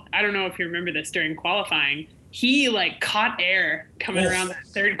Pocono, I don't know if you remember this during qualifying, he caught air coming around the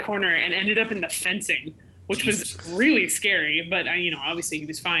third corner and ended up in the fencing, which was really scary. But obviously he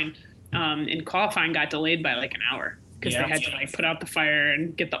was fine. And qualifying got delayed by an hour because they had to put out the fire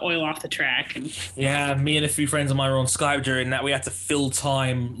and get the oil off the track. And yeah, me and a few friends of mine were on Skype during that. We had to fill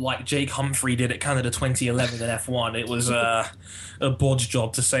time like Jake Humphrey did at Canada 2011 in F1. It was a bodge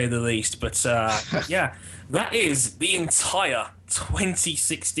job to say the least. But yeah, that is the entire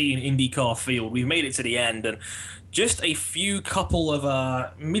 2016 IndyCar field. We've made it to the end, and just a few couple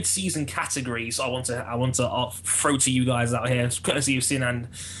of mid-season categories I want to throw to you guys out here. It's courtesy of Sinan.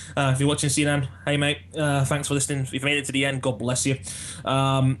 If you're watching, Sinan, hey mate, thanks for listening. If you've made it to the end, God bless you.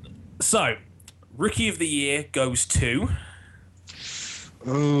 So, Rookie of the Year goes to...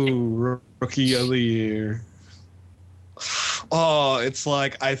 Oh, Rookie of the Year. Oh, it's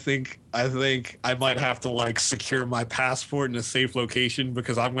like I think I might have to secure my passport in a safe location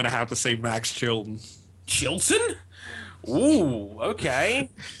because I'm gonna have to say Max Chilton. Chilton? Ooh,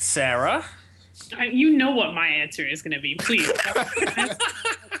 okay. Sarah? You know what my answer is going to be. Please.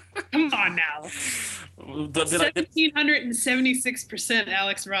 Come on now. 1,776%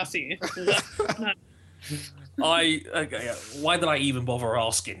 Alex Rossi. Why did I even bother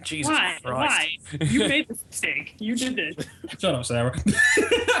asking? Jesus Christ. Why? You made the mistake. You did it. Shut up, Sarah.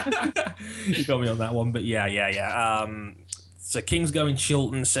 You got me on that one, but yeah. So King's going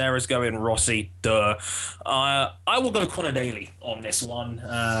Chilton, Sarah's going Rossi. Duh. I will go Conor Daly on this one.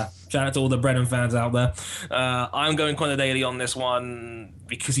 Shout out to all the Brennan fans out there. I'm going Conor Daly on this one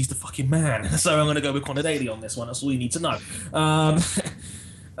because he's the fucking man. So I'm going to go with Conor Daly on this one. That's all you need to know.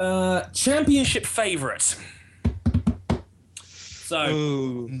 Championship favourite.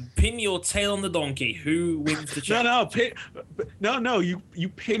 So, pin your tail on the donkey. Who wins the championship? No. You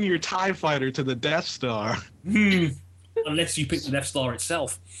pin your TIE fighter to the Death Star. Unless you pick the Death Star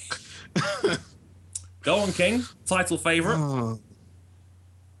itself. Go on, King. Title favourite.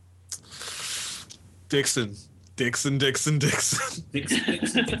 Dixon, and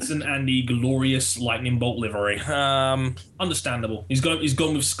the glorious lightning bolt livery. Understandable. He's gone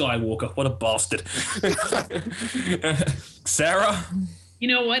with Skywalker. What a bastard. Sarah? You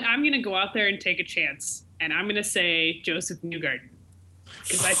know what? I'm going to go out there and take a chance, and I'm going to say Joseph Newgarden.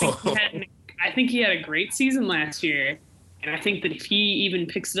 Because I think he had a great season last year, and I think that if he even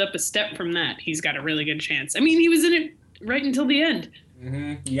picks it up a step from that, he's got a really good chance. I mean, he was in it right until the end.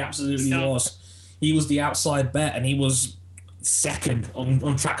 Mm-hmm. He absolutely was. He was the outside bet, and he was second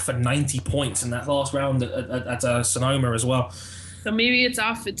on track for 90 points in that last round at Sonoma as well. So maybe it's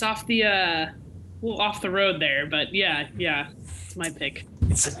off the off the road there, but yeah, it's my pick.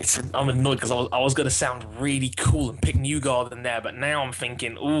 I'm annoyed because I was going to sound really cool and pick Newgarden there, but now I'm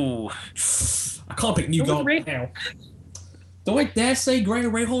thinking, ooh, I can't pick Newgarden now. Do I dare say Greg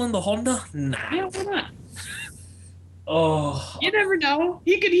Rahal in the Honda? Nah. Yeah, why not? Oh, you never know.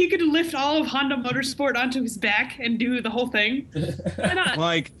 He could lift all of Honda Motorsport onto his back and do the whole thing. Why not?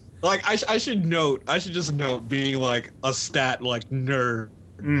 I should just note being a stat nerd.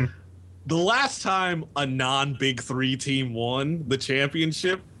 the last time a non-Big Three team won the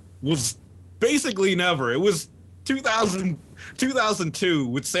championship was basically never. It was 2002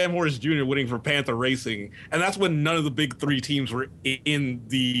 with Sam Morris Jr. winning for Panther Racing, and that's when none of the Big Three teams were in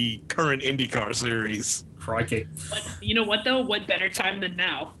the current IndyCar series. Crikey. But you know what, though? What better time than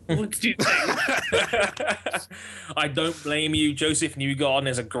now? Let's do things. I don't blame you. Joseph Newgarden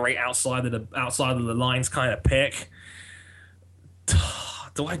is a great outside of the lines kind of pick.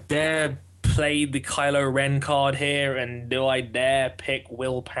 Do I dare play the Kylo Ren card here, and do I dare pick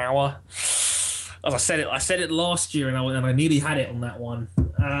Will Power? As I said it last year, and I nearly had it on that one.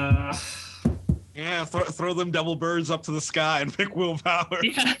 Yeah, throw them double birds up to the sky and pick Will Power.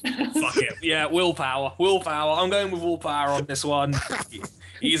 Yeah. Fuck it. Yeah, Will Power. I'm going with Will Power on this one.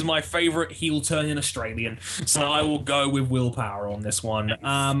 He's my favourite heel-turning Australian, so I will go with Will Power on this one.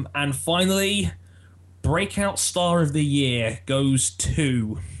 And finally, breakout star of the year goes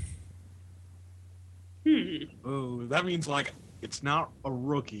to... Oh, that means, like, it's not a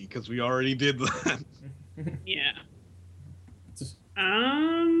rookie, because we already did that. Yeah.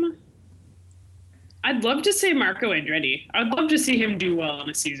 I'd love to say Marco Andretti. I'd love to see him do well in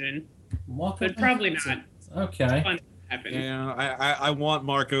a season, but probably not. Okay. Fun to happen. Yeah, I want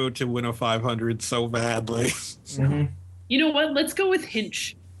Marco to win a 500 so badly. Mm-hmm. You know what? Let's go with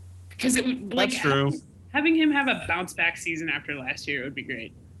Hinch, because it would That's true. Having him have a bounce back season after last year would be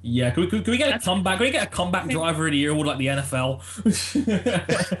great. Yeah, can we get a comeback? Can we get a comeback driver of the year award like the NFL?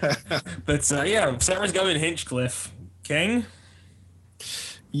 But yeah, Sarah's going Hinchcliffe. King?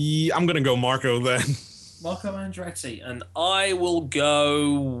 Yeah, I'm gonna go Marco then. Marco Andretti, and I will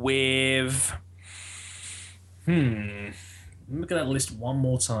go with. Let me look at that list one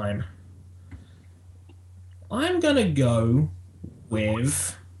more time. I'm gonna go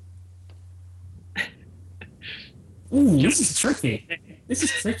with. Ooh, this is tricky. This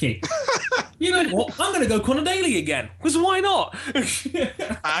is tricky. You know what? I'm gonna go Conor Daly again, because why not?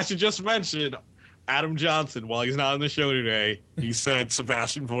 I should just mention Adam Johnson, while he's not on the show today, he said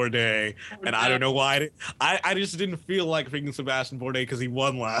Sebastian Bourdais, and I don't know why. I just didn't feel like picking Sebastian Bourdais because he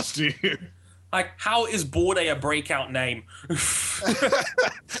won last year. Like, how is Bourdais a breakout name?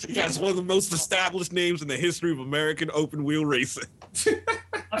 Yeah, it's one of the most established names in the history of American open wheel racing.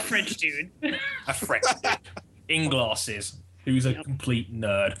 A French dude. A French dude. In glasses, who's a complete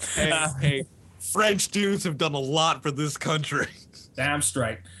nerd. Hey, French dudes have done a lot for this country. Damn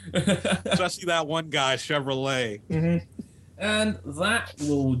straight. Especially that one guy, Chevrolet. Mm-hmm. And that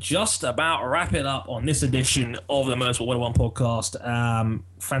will just about wrap it up on this edition of the Motorsport 101 podcast.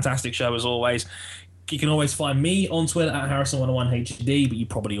 Fantastic show as always. You can always find me on Twitter at Harrison101HD, but you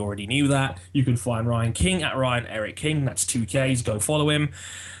probably already knew that. You can find Ryan King at Ryan Eric King. That's 2 Ks. Go follow him.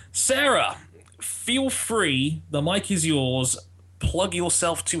 Sarah, feel free. The mic is yours. Plug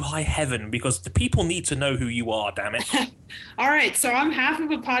yourself to high heaven, because the people need to know who you are, damn it. All right, so I'm half of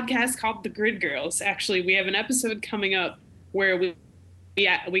a podcast called The Grid Girls. Actually, we have an episode coming up where we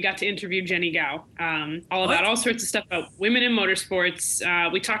got to interview Jenny Gao, all about all sorts of stuff about women in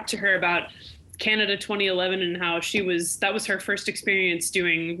motorsports. We talked to her about Canada 2011 and how that was her first experience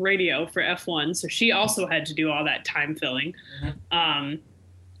doing radio for F1, so she also had to do all that time filling. Mm-hmm.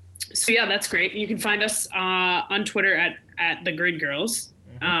 So yeah, that's great. You can find us on Twitter at The Grid Girls.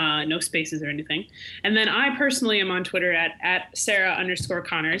 Mm-hmm. No spaces or anything. And then I personally am on Twitter at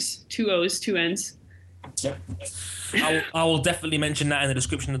Sarah_Connors, 2 O's, 2 N's. Yep. I will definitely mention that in the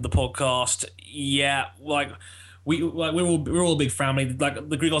description of the podcast. Yeah, we're all a big family. Like,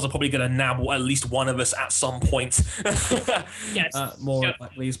 the Grid Girls are probably going to nab at least one of us at some point. Yes. More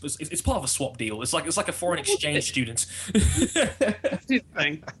likely, but it's part of a swap deal. It's like a foreign exchange student.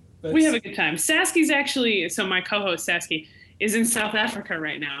 We have a good time. Saski's actually, so my co-host Saski is in South Africa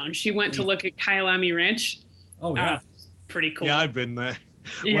right now, and she went to look at Kyalami Ranch. Oh yeah, pretty cool. Yeah, I've been there.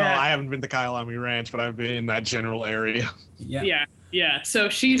 Yeah. Well, I haven't been to Kyalami Ranch, but I've been in that general area. Yeah. So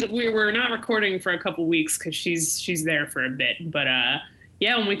we're not recording for a couple weeks because she's there for a bit, but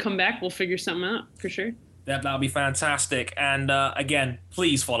yeah, when we come back, we'll figure something out for sure. That'll be fantastic. And again,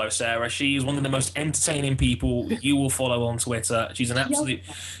 please follow Sarah. She's one of the most entertaining people you will follow on Twitter. She's an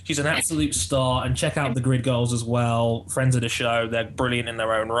absolute star. And check out the Grid Girls as well. Friends of the show. They're brilliant in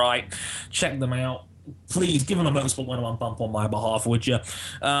their own right. Check them out. Please give them a Motorsport 101 bump on my behalf, would you?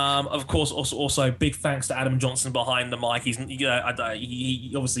 Of course, also big thanks to Adam Johnson behind the mic. He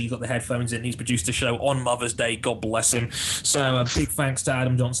obviously got the headphones in. He's produced a show on Mother's Day. God bless him. So big thanks to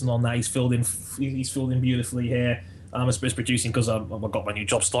Adam Johnson on that. He's filled in beautifully here. As producing because I've got my new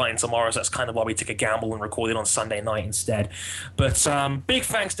job starting tomorrow, so that's kind of why we took a gamble and recorded on Sunday night instead. But big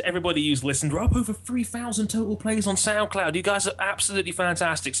thanks to everybody who's listened. We're up over 3,000 total plays on SoundCloud. You guys are absolutely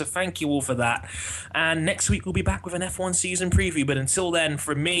fantastic, so thank you all for that. And next week we'll be back with an F1 season preview. But until then,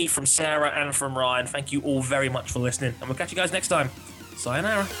 from me, from Sarah, and from Ryan, thank you all very much for listening, and we'll catch you guys next time.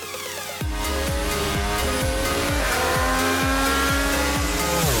 Sayonara.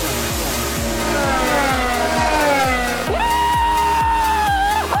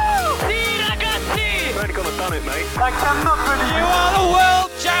 Done it, mate. You are the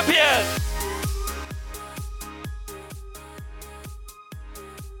world champion!